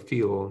also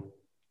feel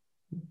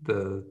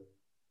the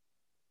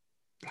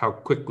how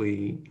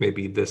quickly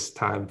maybe this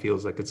time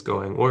feels like it's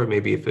going, or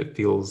maybe if it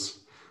feels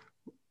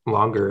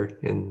longer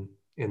in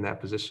that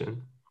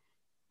position.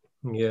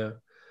 Yeah.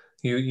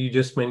 You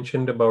just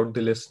mentioned about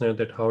the listener,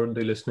 that how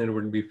the listener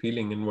would be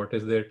feeling and what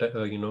is their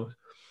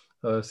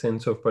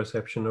sense of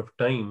perception of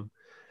time.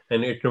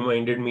 And it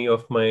reminded me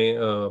of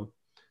my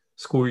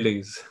school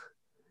days.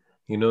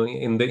 In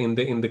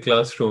the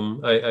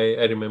classroom,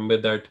 I remember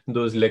that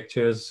those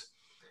lectures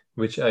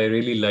which I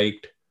really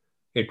liked,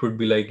 it would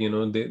be like,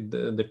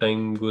 the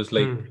time goes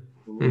like,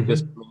 Hmm.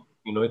 just,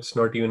 Mm-hmm. it's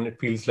not even, it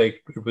feels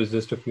like it was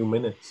just a few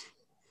minutes.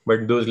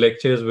 But those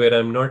lectures where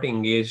I'm not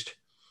engaged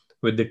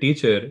with the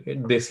teacher,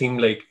 they seem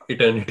like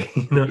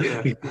eternity.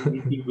 Yeah.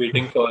 We keep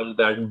waiting for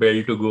that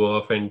bell to go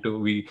off and to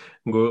we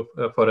go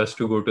for us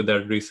to go to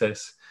that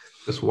recess.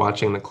 Just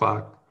watching the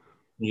clock.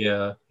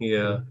 Yeah,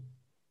 yeah. Hmm.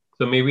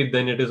 So maybe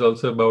then it is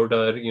also about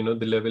our,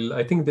 the level.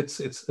 I think it's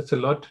a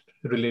lot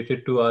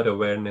related to our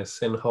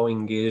awareness and how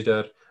engaged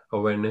our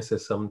awareness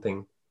is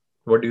something.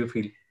 What do you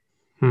feel?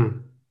 Hmm.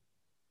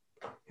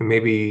 And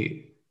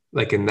maybe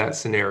like in that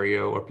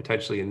scenario, or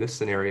potentially in this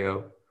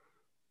scenario,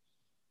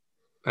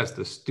 as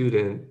the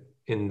student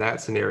in that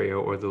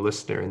scenario, or the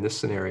listener in this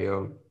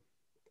scenario,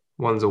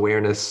 one's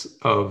awareness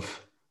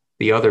of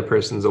the other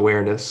person's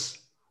awareness,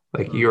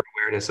 like Mm, your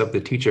awareness of the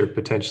teacher,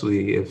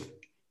 potentially, if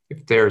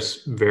they're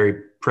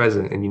very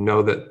present and you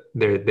know that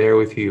they're there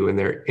with you and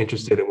they're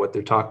interested in what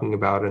they're talking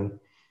about and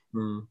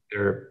mm,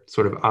 they're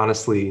sort of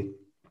honestly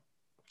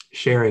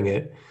sharing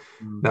it,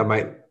 mm, that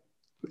might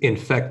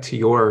infect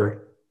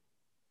your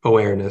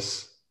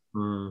awareness,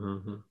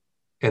 mm,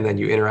 and then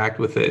you interact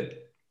with it.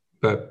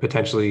 But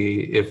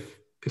potentially, if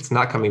it's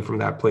not coming from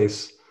that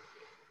place,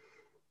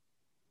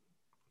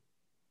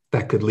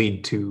 that could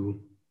lead to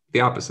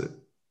the opposite.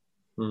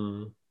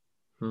 mm,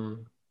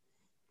 mm,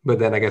 But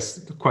then I guess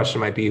the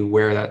question might be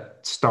where that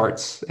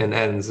starts and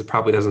ends. It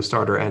probably doesn't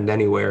start or end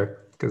anywhere,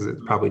 because it's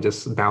mm, probably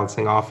just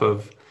bouncing off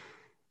of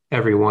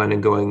everyone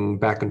and going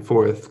back and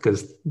forth,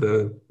 because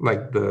the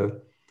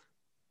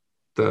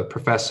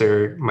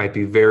professor might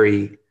be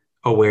very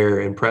aware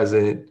and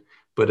present,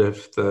 But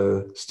if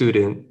the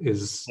student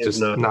is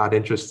just not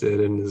interested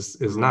and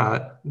is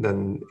not,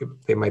 then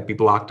they might be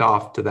blocked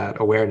off to that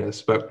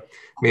awareness. But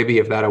maybe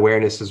if that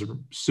awareness is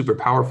super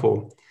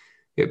powerful,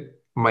 it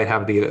might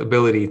have the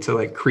ability to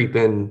like creep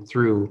in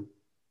through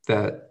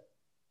that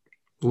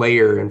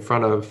layer in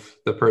front of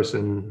the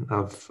person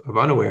of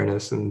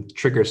unawareness and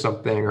trigger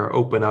something or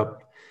open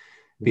up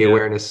the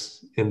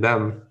awareness in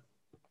them.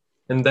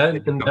 And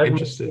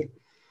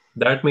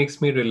that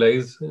makes me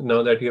realize,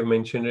 now that you have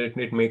mentioned it,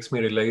 it makes me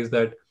realize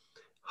that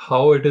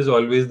how it is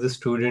always the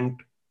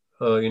student,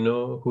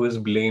 who is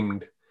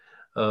blamed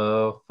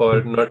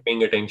for not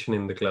paying attention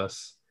in the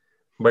class.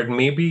 But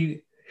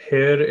maybe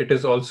here it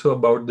is also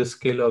about the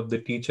skill of the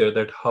teacher,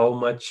 that how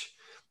much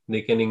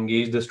they can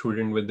engage the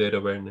student with their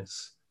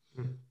awareness.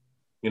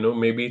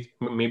 Maybe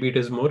it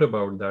is more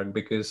about that,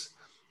 because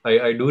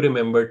I do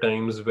remember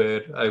times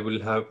where I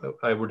would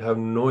have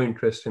no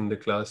interest in the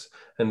class,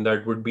 and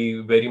that would be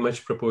very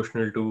much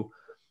proportional to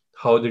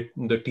how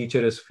the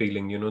teacher is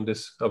feeling,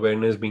 this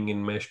awareness being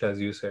enmeshed, as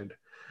you said.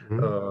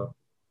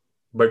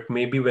 But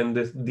maybe when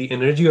the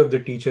energy of the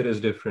teacher is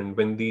different,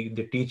 when the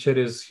teacher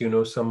is,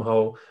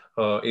 somehow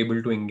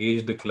able to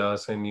engage the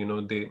class, and,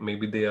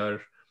 they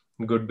are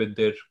good with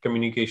their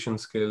communication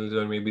skills,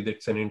 or maybe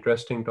that's an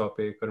interesting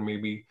topic, or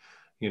maybe,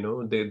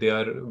 they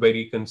are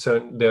very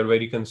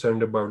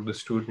concerned about the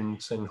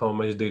students and how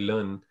much they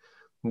learn,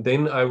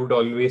 then I would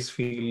always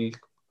feel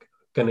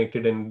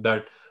connected, and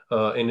that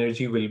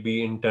energy will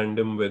be in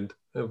tandem with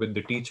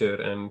the teacher,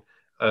 and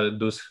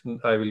those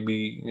I will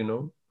be,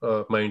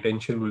 my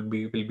intention will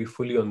be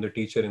fully on the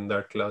teacher in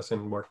that class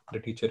and what the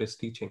teacher is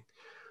teaching.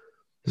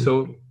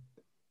 So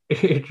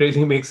it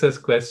really makes us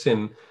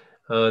question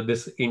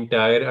this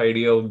entire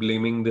idea of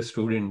blaming the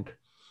student,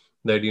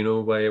 that,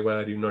 why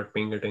are you not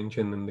paying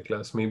attention in the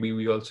class? Maybe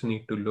we also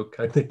need to look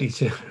at the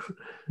teacher.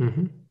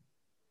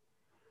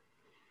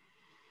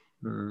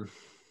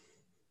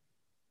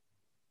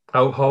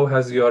 How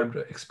has your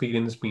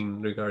experience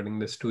been regarding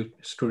the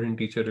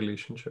student-teacher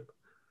relationship?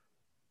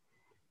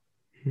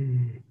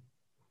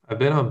 I've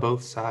been on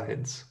both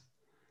sides.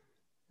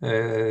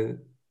 Pretty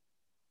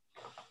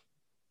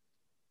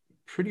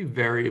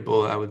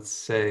variable, I would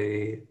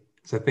say.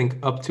 So I think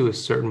up to a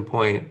certain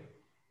point,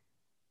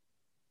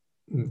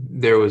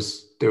 there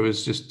was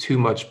just too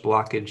much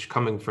blockage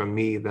coming from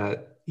me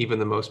that even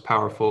the most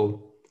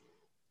powerful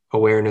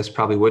awareness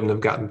probably wouldn't have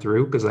gotten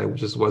through, because I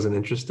just wasn't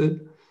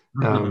interested,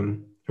 or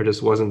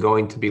just wasn't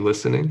going to be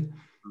listening.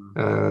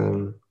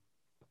 But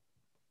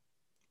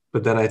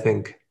then I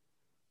think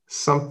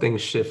something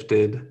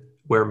shifted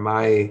where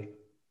my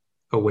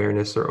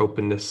awareness or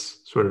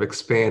openness sort of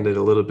expanded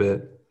a little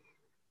bit.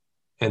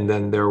 And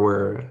then there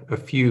were a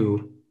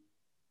few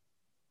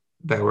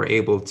that were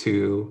able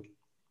to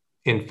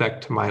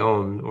infect my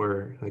own,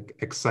 or like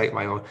excite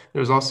my own.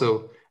 There was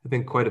also, I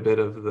think, quite a bit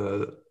of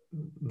the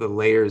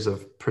layers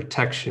of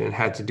protection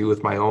had to do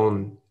with my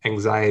own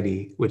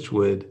anxiety, which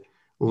would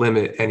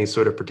limit any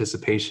sort of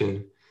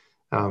participation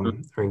or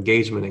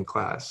engagement in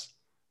class.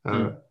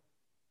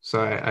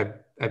 So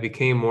I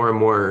became more and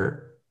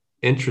more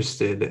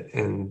interested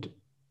and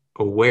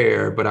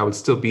aware, but I would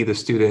still be the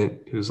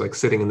student who's like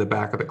sitting in the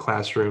back of the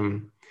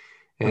classroom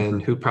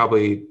and who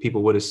probably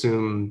people would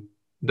assume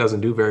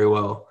doesn't do very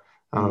well.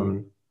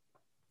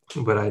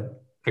 But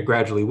I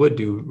gradually would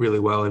do really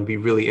well and be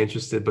really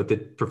interested, but the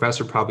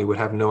professor probably would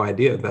have no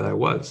idea that I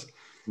was,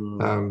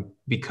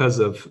 because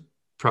of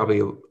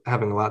probably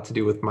having a lot to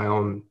do with my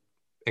own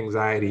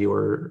anxiety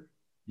or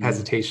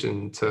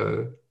hesitation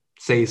to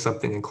say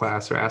something in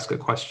class or ask a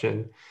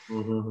question.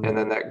 And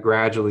then that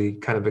gradually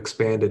kind of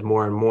expanded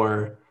more and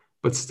more,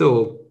 but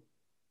still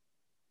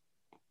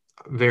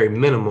very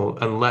minimal,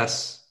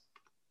 unless,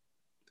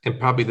 and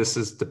probably this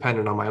is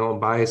dependent on my own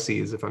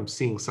biases, if I'm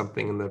seeing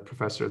something in the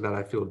professor that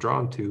I feel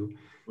drawn to.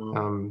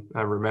 I'm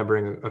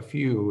remembering a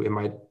few in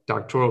my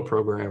doctoral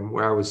program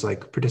where I was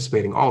like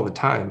participating all the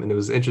time. And it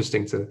was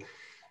interesting to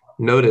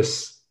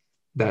notice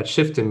that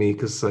shift in me,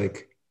 because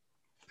like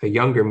a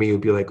younger me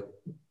would be like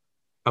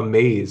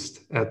amazed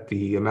at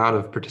the amount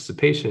of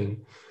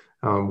participation,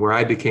 where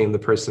I became the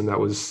person that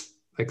was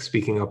like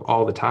speaking up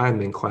all the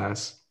time in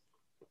class.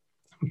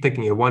 I'm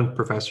thinking of one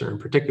professor in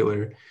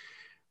particular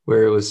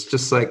where it was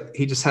just like,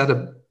 he just had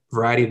a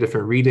variety of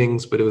different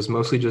readings, but it was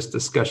mostly just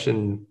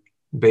discussion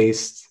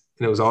based,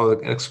 and it was all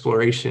an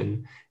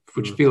exploration,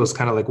 which feels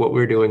kind of like what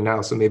we're doing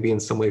now. So maybe in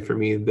some way for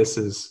me, this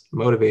is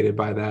motivated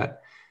by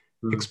that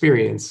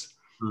experience.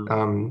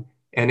 And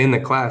in the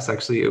class,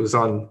 actually,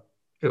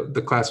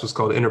 the class was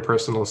called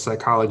Interpersonal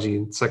Psychology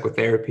and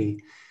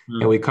Psychotherapy.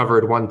 And we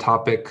covered one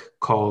topic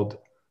called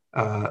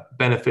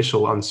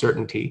beneficial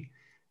uncertainty,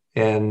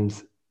 and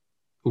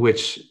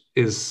which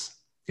is,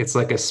 it's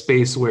like a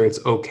space where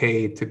it's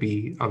okay to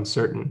be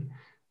uncertain,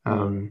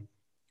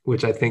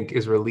 which I think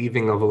is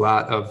relieving of a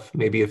lot of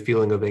maybe a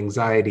feeling of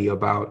anxiety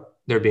about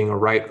there being a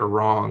right or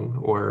wrong,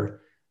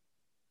 or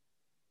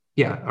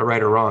a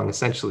right or wrong,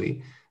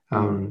 essentially.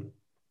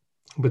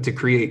 But to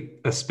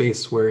create a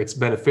space where it's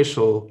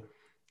beneficial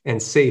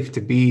and safe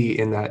to be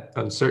in that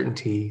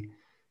uncertainty,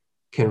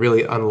 can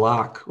really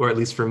unlock, or at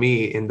least for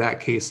me in that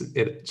case,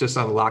 it just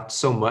unlocked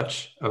so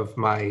much of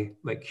my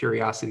like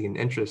curiosity and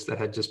interest that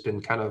had just been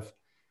kind of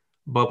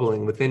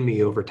bubbling within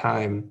me over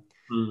time,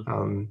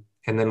 and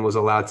then was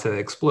allowed to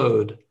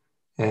explode,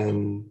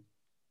 and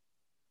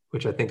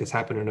which I think has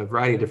happened in a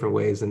variety of different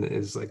ways, and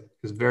is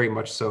very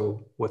much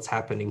so what's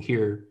happening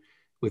here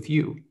with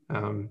you.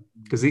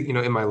 Because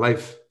in my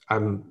life,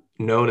 I'm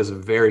known as a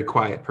very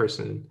quiet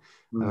person,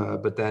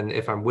 but then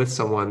if I'm with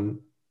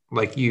someone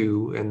like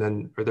you, and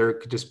then or there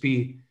could just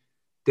be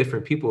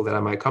different people that I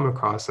might come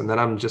across, and then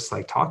I'm just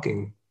like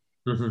talking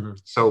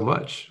so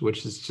much,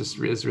 which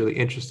is really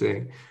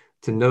interesting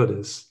to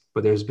notice.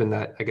 But there's been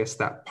that, I guess,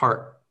 that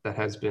part that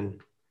has been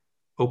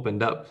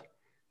opened up,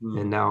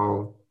 and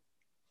now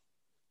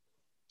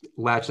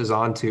latches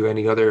onto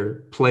any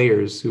other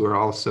players who are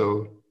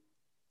also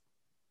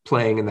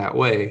playing in that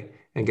way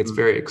and gets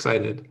very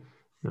excited.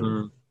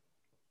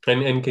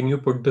 And can you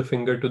put the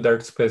finger to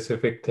that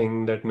specific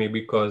thing that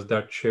maybe caused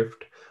that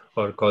shift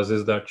or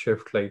causes that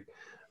shift? Like,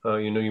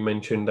 you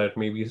mentioned that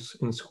maybe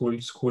in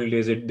school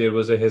days, there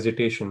was a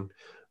hesitation,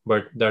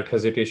 but that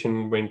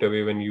hesitation went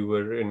away when you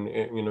were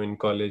in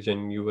college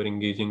and you were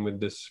engaging with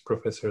this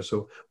professor.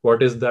 So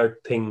what is that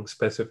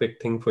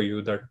specific thing for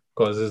you that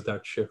causes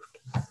that shift?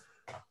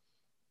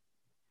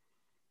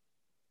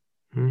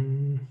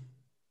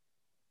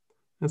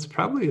 It's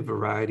probably a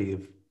variety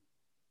of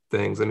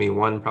things. I mean,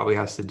 one probably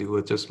has to do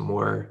with just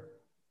more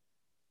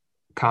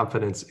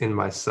confidence in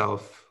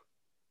myself,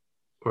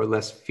 or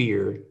less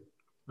fear,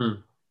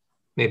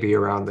 maybe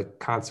around the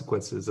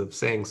consequences of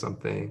saying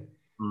something,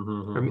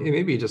 or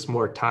maybe just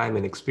more time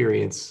and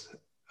experience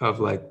of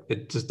like,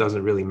 it just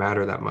doesn't really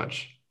matter that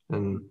much.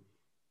 And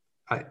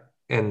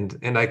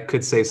I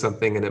could say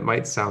something and it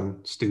might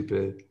sound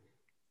stupid,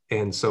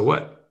 and so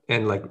what?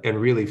 And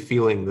really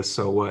feeling the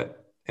so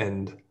what,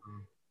 and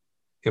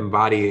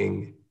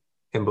embodying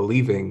and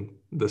believing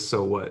the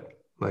so what.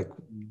 Like,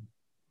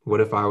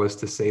 what if I was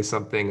to say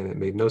something and it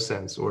made no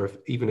sense? Or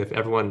even if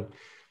everyone,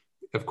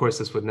 of course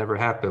this would never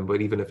happen,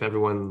 but even if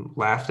everyone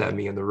laughed at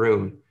me in the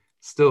room,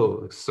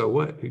 still, so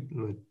what?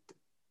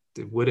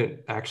 It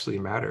wouldn't actually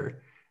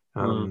matter.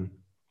 And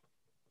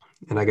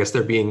I guess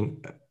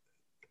and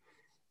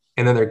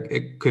then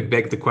it could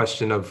beg the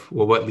question of,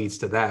 well, what leads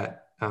to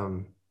that?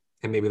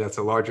 And maybe that's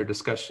a larger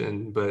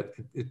discussion, but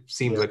it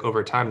seems like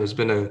over time, there's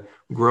been a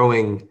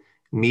growing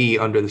me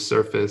under the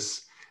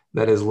surface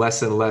that is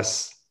less and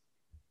less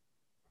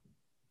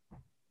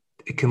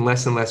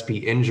be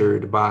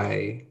injured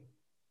by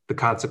the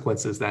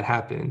consequences that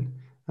happen.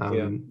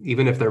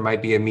 Even if there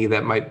might be a me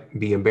that might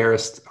be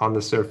embarrassed on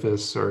the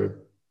surface or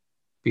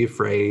be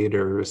afraid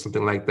or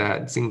something like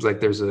that, it seems like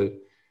there's a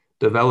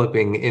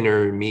developing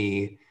inner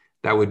me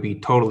that would be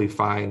totally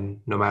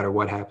fine no matter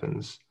what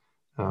happens,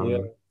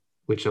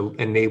 which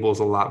enables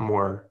a lot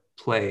more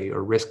play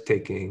or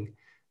risk-taking,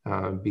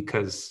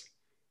 because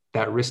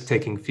that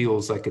risk-taking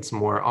feels like it's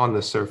more on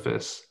the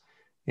surface,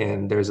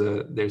 and there's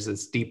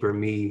this deeper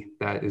me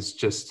that is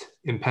just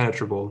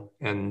impenetrable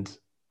and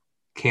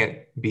can't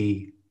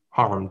be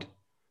harmed,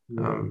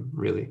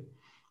 really.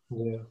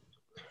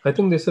 I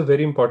think this is a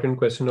very important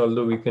question,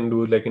 although we can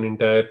do like an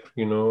entire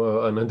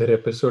another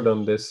episode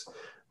on this,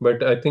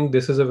 but I think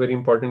this is a very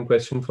important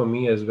question for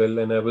me as well.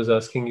 And I was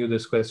asking you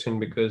this question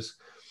because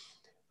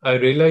I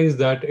realize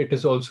that it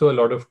is also a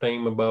lot of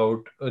time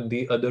about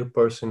the other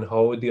person,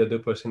 how the other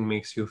person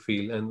makes you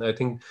feel. And I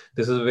think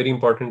this is a very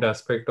important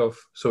aspect of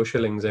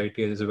social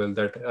anxiety as well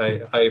that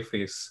I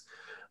face,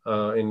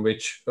 in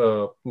which,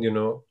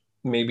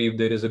 maybe if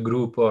there is a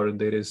group or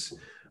there is,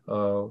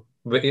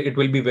 it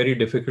will be very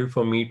difficult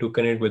for me to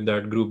connect with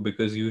that group,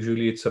 because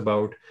usually it's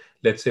about,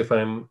 let's say if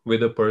I'm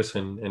with a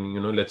person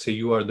and, let's say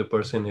you are the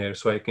person here,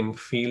 so I can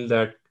feel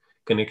that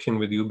connection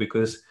with you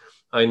because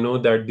I know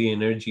that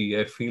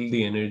I feel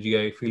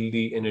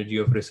the energy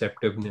of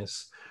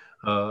receptiveness.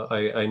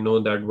 I know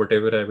that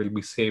whatever I will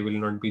be say will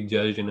not be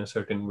judged in a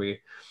certain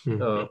way,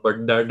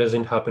 but that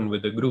doesn't happen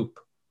with a group,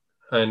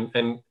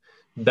 and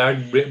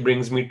that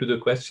brings me to the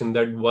question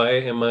that why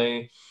am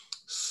I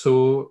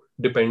so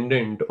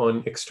dependent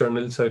on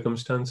external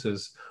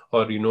circumstances,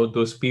 or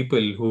those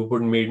people who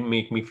would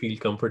make me feel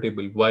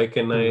comfortable? Why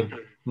can I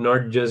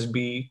not just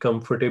be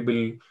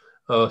comfortable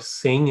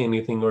saying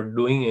anything or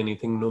doing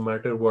anything, no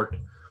matter what,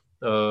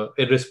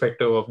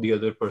 irrespective of the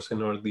other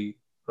person or the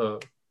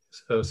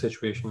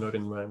situation or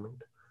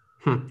environment?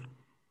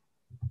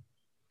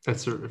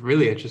 That's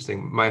really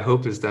interesting. My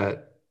hope is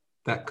that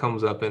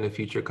comes up in a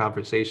future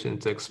conversation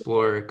to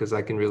explore, because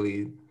I can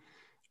really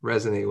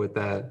resonate with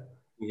that.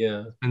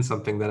 It's been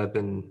something that I've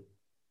been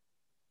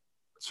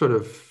sort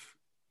of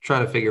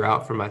trying to figure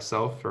out for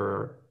myself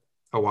for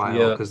a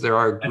while, because there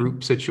are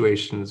group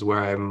situations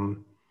where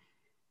I'm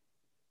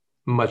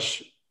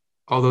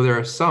although there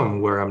are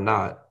some where I'm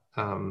not,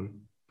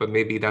 but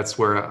maybe that's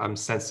where I'm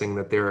sensing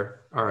that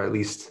there are at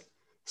least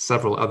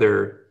several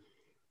other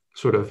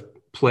sort of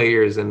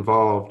players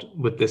involved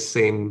with this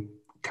same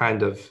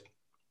kind of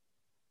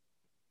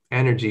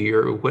energy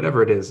or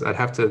whatever it is. I'd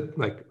have to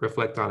like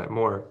reflect on it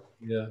more.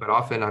 But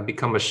often I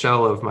become a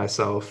shell of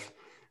myself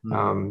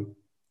And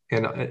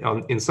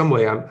in some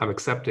way, I'm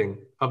accepting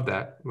of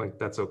that. Like,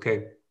 that's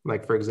okay.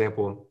 Like, for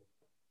example,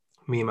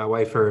 me and my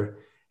wife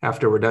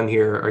after we're done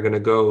here, are going to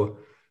go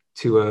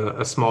to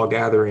a small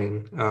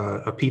gathering,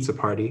 a pizza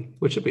party,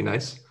 which would be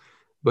nice.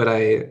 But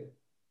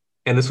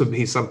and this would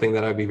be something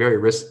that I'd be very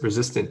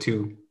resistant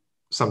to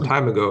some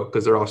time ago,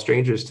 because they're all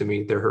strangers to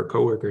me. They're her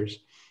coworkers.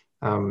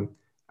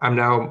 I'm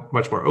now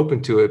much more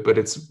open to it, but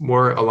it's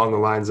more along the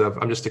lines of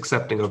I'm just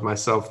accepting of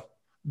myself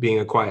being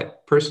a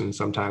quiet person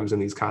sometimes in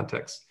these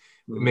contexts.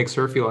 It makes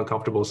her feel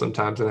uncomfortable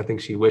sometimes, and I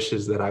think she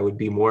wishes that I would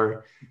be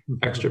more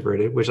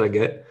extroverted, which I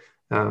get.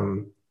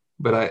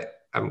 But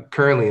I'm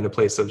currently in a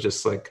place of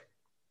just like,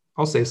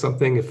 I'll say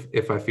something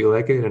if I feel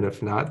like it, and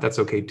if not, that's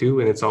okay too.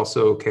 And it's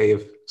also okay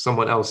if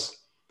someone else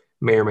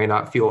may or may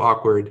not feel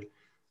awkward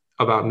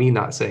about me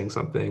not saying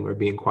something or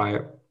being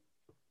quiet.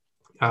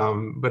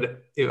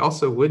 But it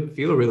also would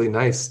feel really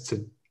nice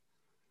to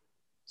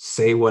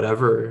say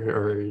whatever,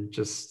 or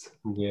just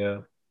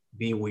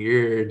be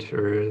weird,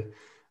 or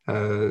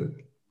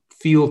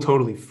feel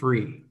totally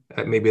free.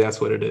 Maybe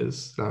that's what it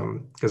is,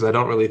 because I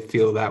don't really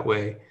feel that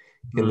way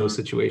in those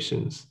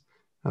situations.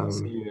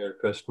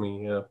 Trust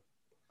me, yeah.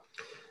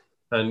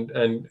 And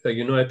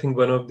I think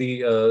one of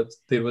the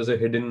there was a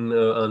hidden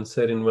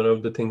answer in one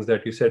of the things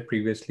that you said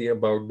previously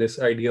about this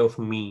idea of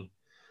me.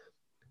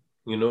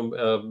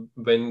 When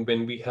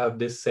we have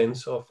this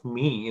sense of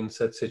me in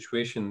such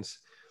situations,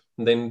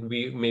 then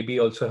we maybe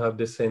also have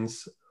this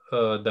sense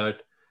that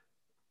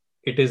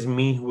it is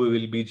me who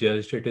will be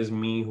judged. It is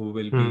me who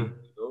will be,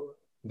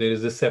 there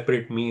is a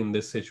separate me in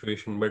this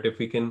situation. But if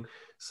we can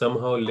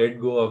somehow let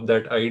go of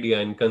that idea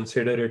and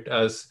consider it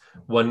as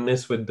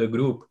oneness with the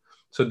group,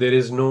 so there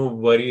is no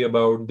worry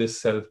about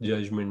this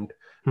self-judgment,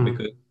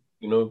 because,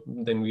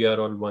 then we are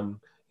all one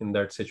in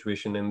that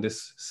situation. And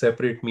this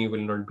separate me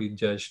will not be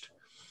judged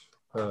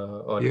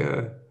or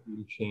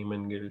shame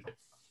and guilt.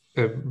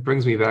 It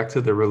brings me back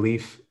to the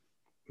relief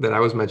that I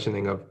was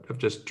mentioning of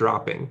just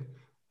dropping.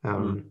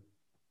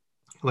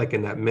 Like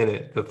in that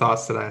minute, the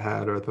thoughts that I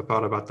had, or the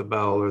thought about the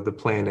bell, or the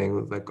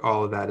planning, like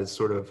all of that is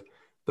sort of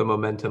the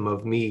momentum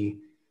of me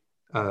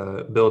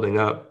building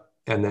up,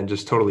 and then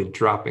just totally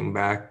dropping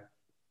back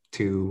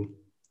to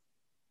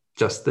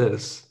just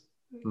this.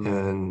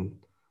 And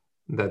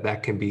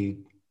that can be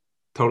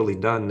totally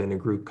done in a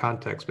group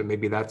context, but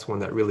maybe that's one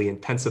that really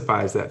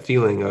intensifies that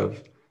feeling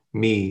of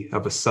me,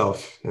 of a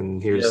self,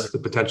 and here's the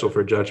potential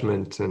for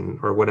judgment,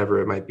 or whatever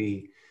it might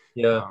be.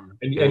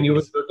 And you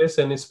will notice,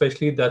 and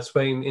especially that's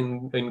why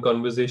in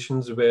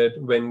conversations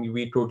when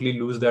we totally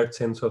lose that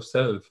sense of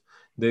self,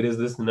 there is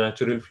this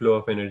natural flow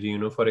of energy.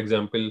 For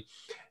example,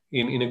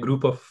 in a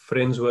group of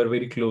friends who are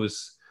very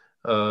close,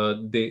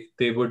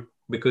 they would,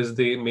 because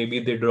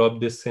they drop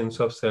this sense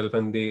of self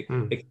and they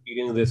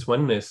experience this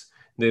oneness.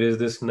 There is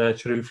this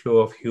natural flow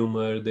of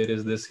humor. There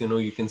is this,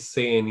 you can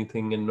say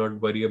anything and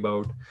not worry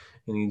about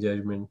any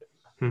judgment.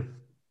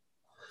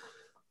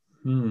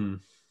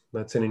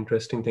 That's an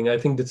interesting thing. I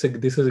think this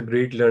is a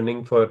great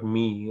learning for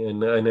me,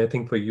 and I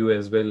think for you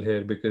as well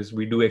here, because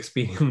we do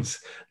experience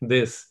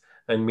this,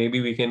 and maybe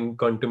we can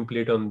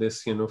contemplate on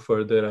this,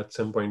 further at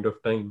some point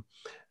of time,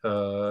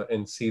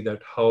 and see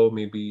that how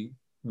maybe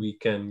we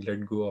can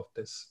let go of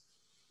this.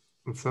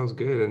 It sounds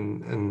good.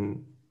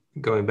 And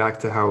going back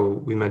to how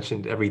we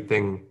mentioned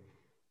everything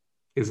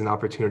is an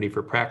opportunity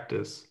for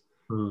practice.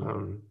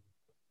 I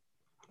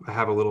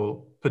have a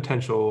little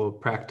potential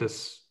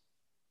practice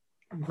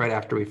right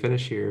after we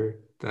finish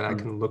here that I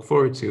can look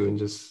forward to, and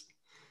just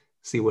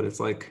see what it's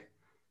like,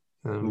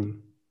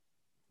 and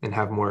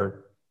have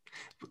more.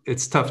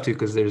 It's tough too,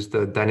 because there's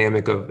the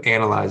dynamic of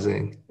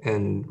analyzing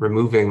and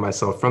removing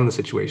myself from the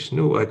situation.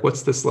 Ooh, like,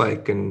 what's this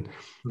like, and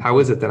how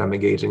is it that I'm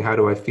engaging? How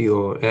do I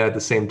feel? And at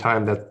the same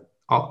time, that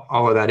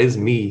all of that is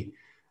me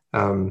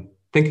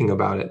thinking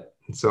about it.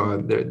 And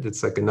so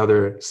it's like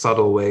another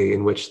subtle way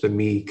in which the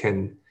me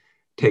can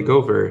take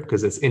over,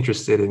 because it's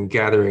interested in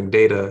gathering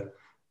data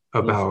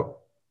about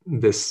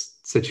this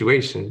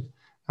situation.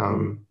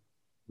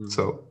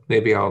 So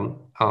maybe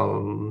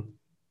I'll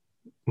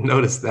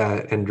notice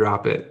that and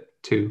drop it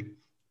too,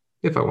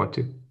 if I want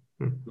to.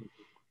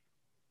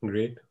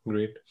 Great.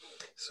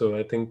 So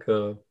I think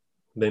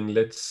then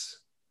let's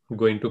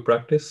go into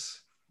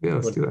practice. Yeah,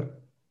 let's do that.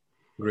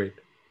 Great.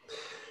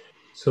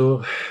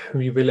 So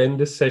we will end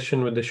this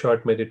session with a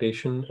short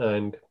meditation,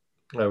 and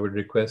I would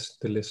request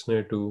the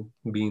listener to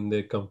be in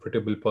their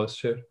comfortable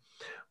posture,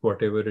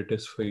 whatever it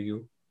is for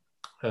you.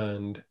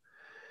 And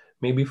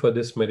maybe for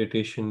this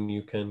meditation,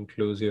 you can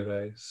close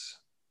your eyes.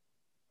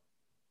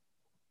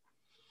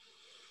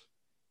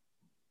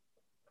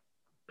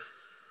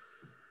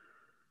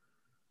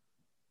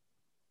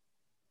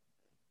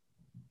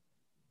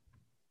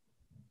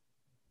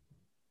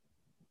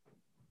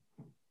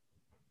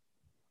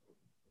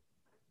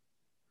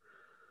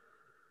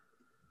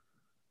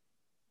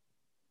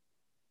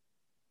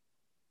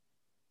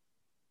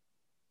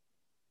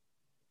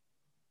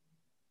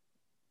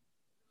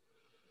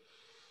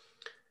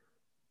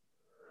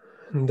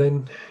 And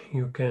then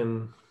you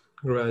can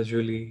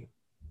gradually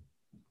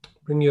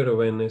bring your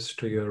awareness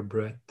to your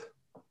breath.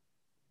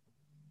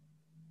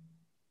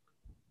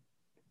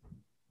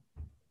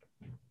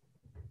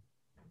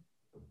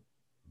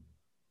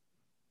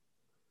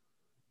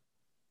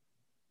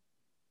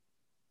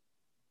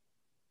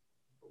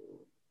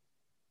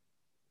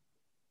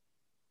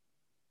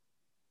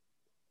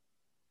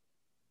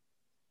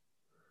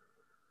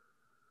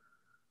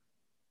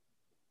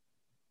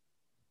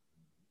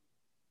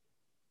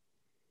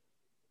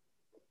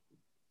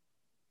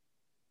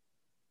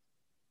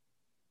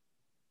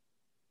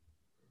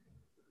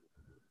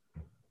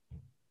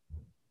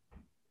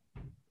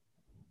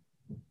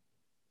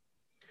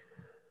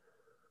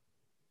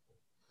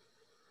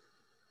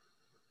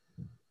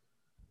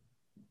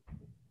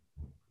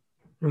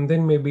 And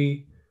then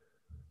maybe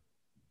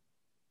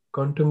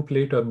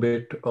contemplate a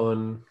bit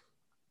on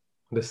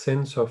the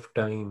sense of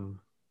time.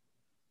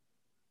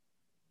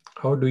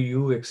 How do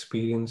you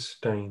experience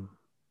time?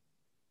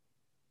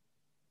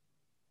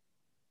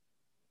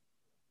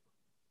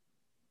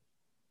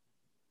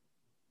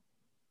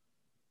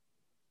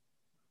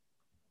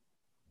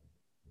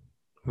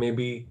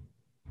 Maybe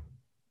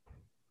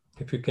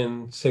if you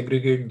can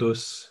segregate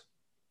those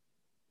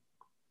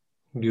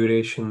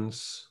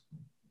durations,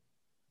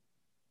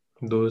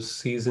 those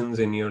seasons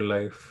in your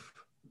life,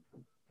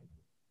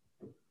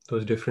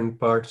 those different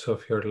parts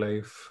of your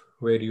life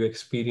where you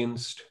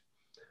experienced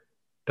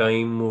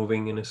time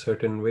moving in a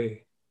certain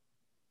way.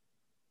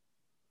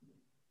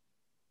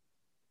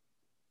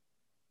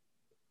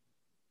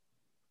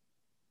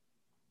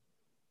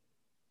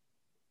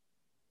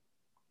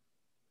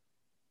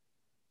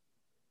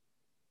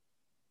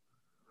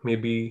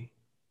 Maybe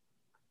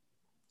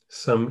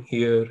some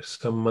year,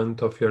 some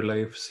month of your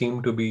life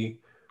seemed to be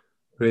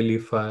really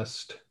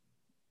fast.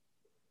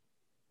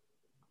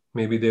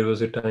 Maybe there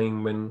was a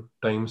time when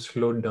time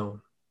slowed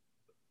down.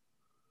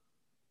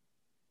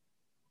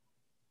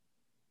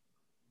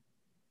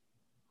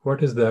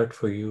 What is that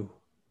for you?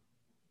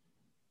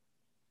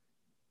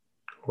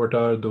 What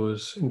are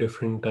those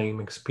different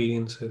time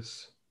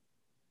experiences?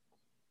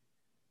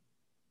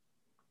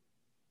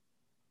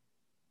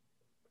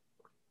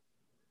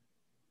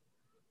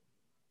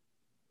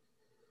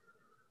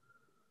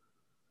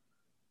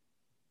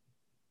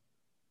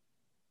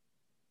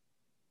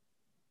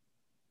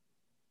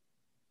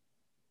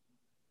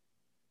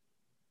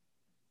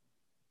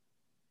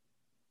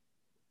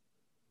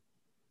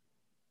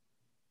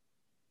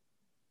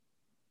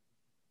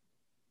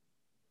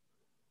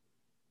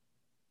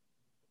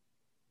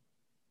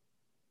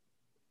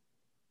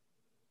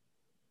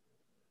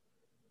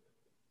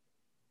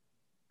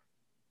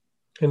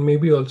 And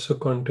maybe also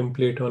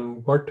contemplate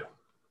on what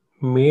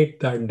made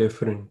that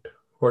different.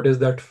 What is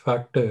that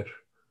factor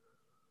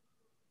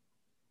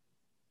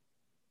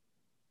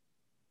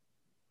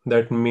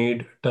that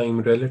made time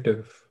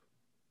relative,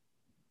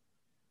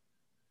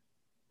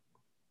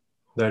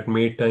 that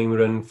made time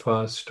run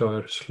fast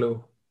or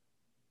slow?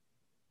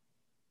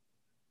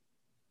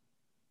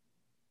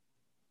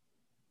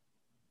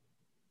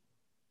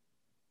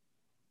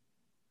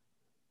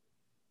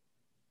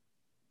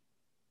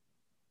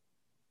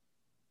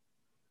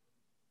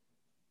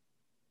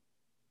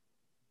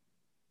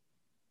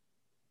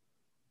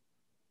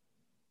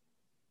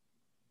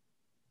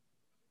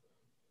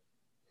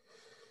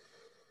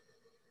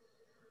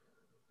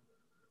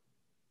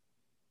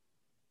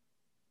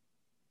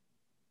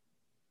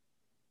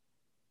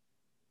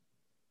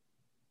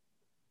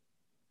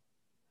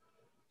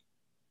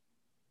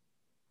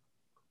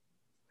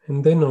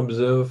 And then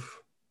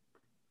observe,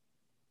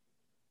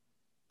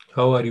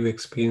 how are you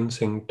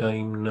experiencing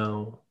time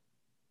now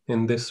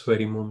in this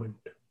very moment?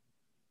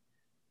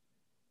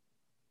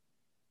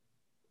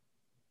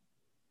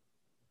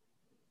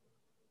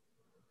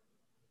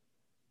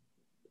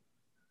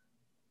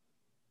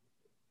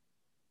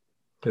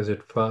 Is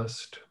it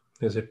fast?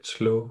 Is it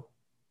slow?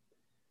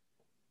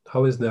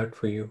 How is that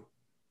for you?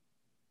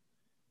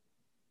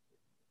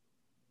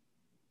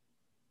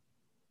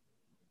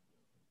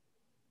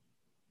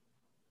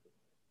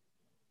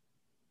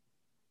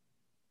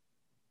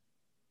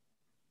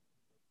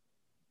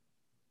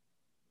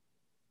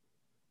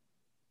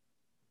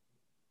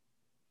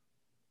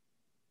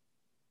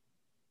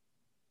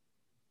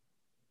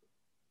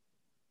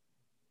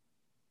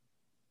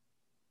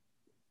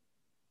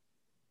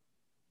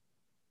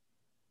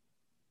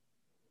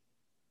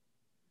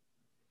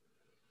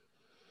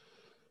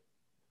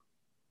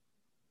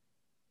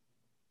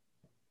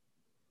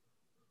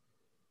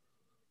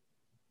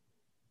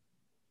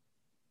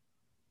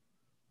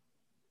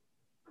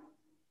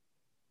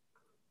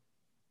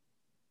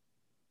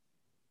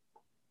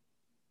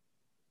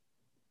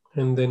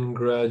 And then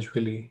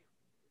gradually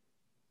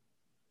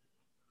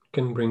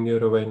can bring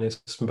your awareness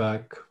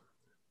back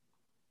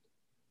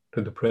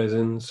to the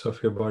presence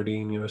of your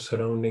body in your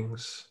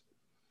surroundings.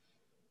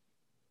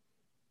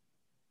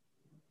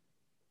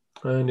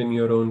 And in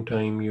your own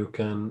time, you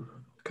can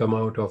come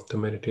out of the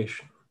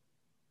meditation.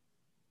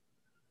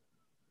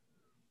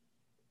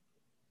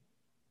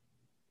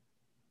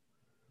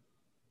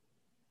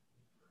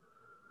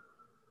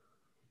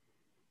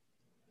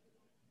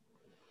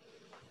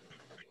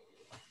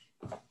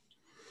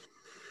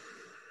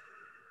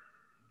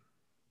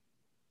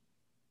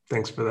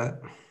 Thanks for that.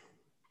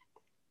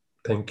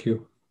 Thank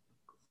you.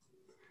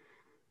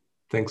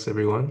 Thanks,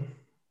 everyone.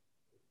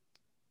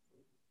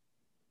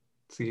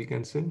 See you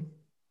again soon.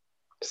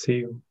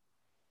 See you.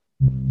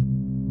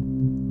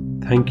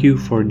 Thank you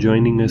for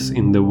joining us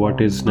in the What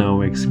Is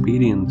Now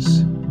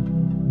experience.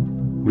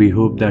 We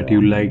hope that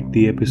you liked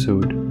the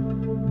episode.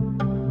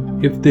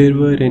 If there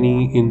were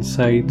any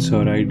insights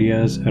or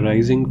ideas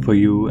arising for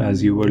you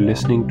as you were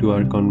listening to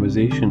our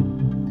conversation,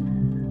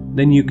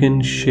 then you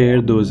can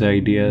share those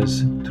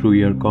ideas through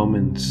your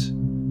comments.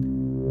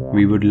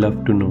 We would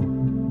love to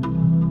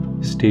know.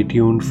 Stay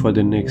tuned for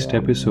the next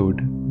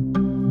episode.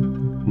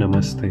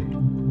 Namaste.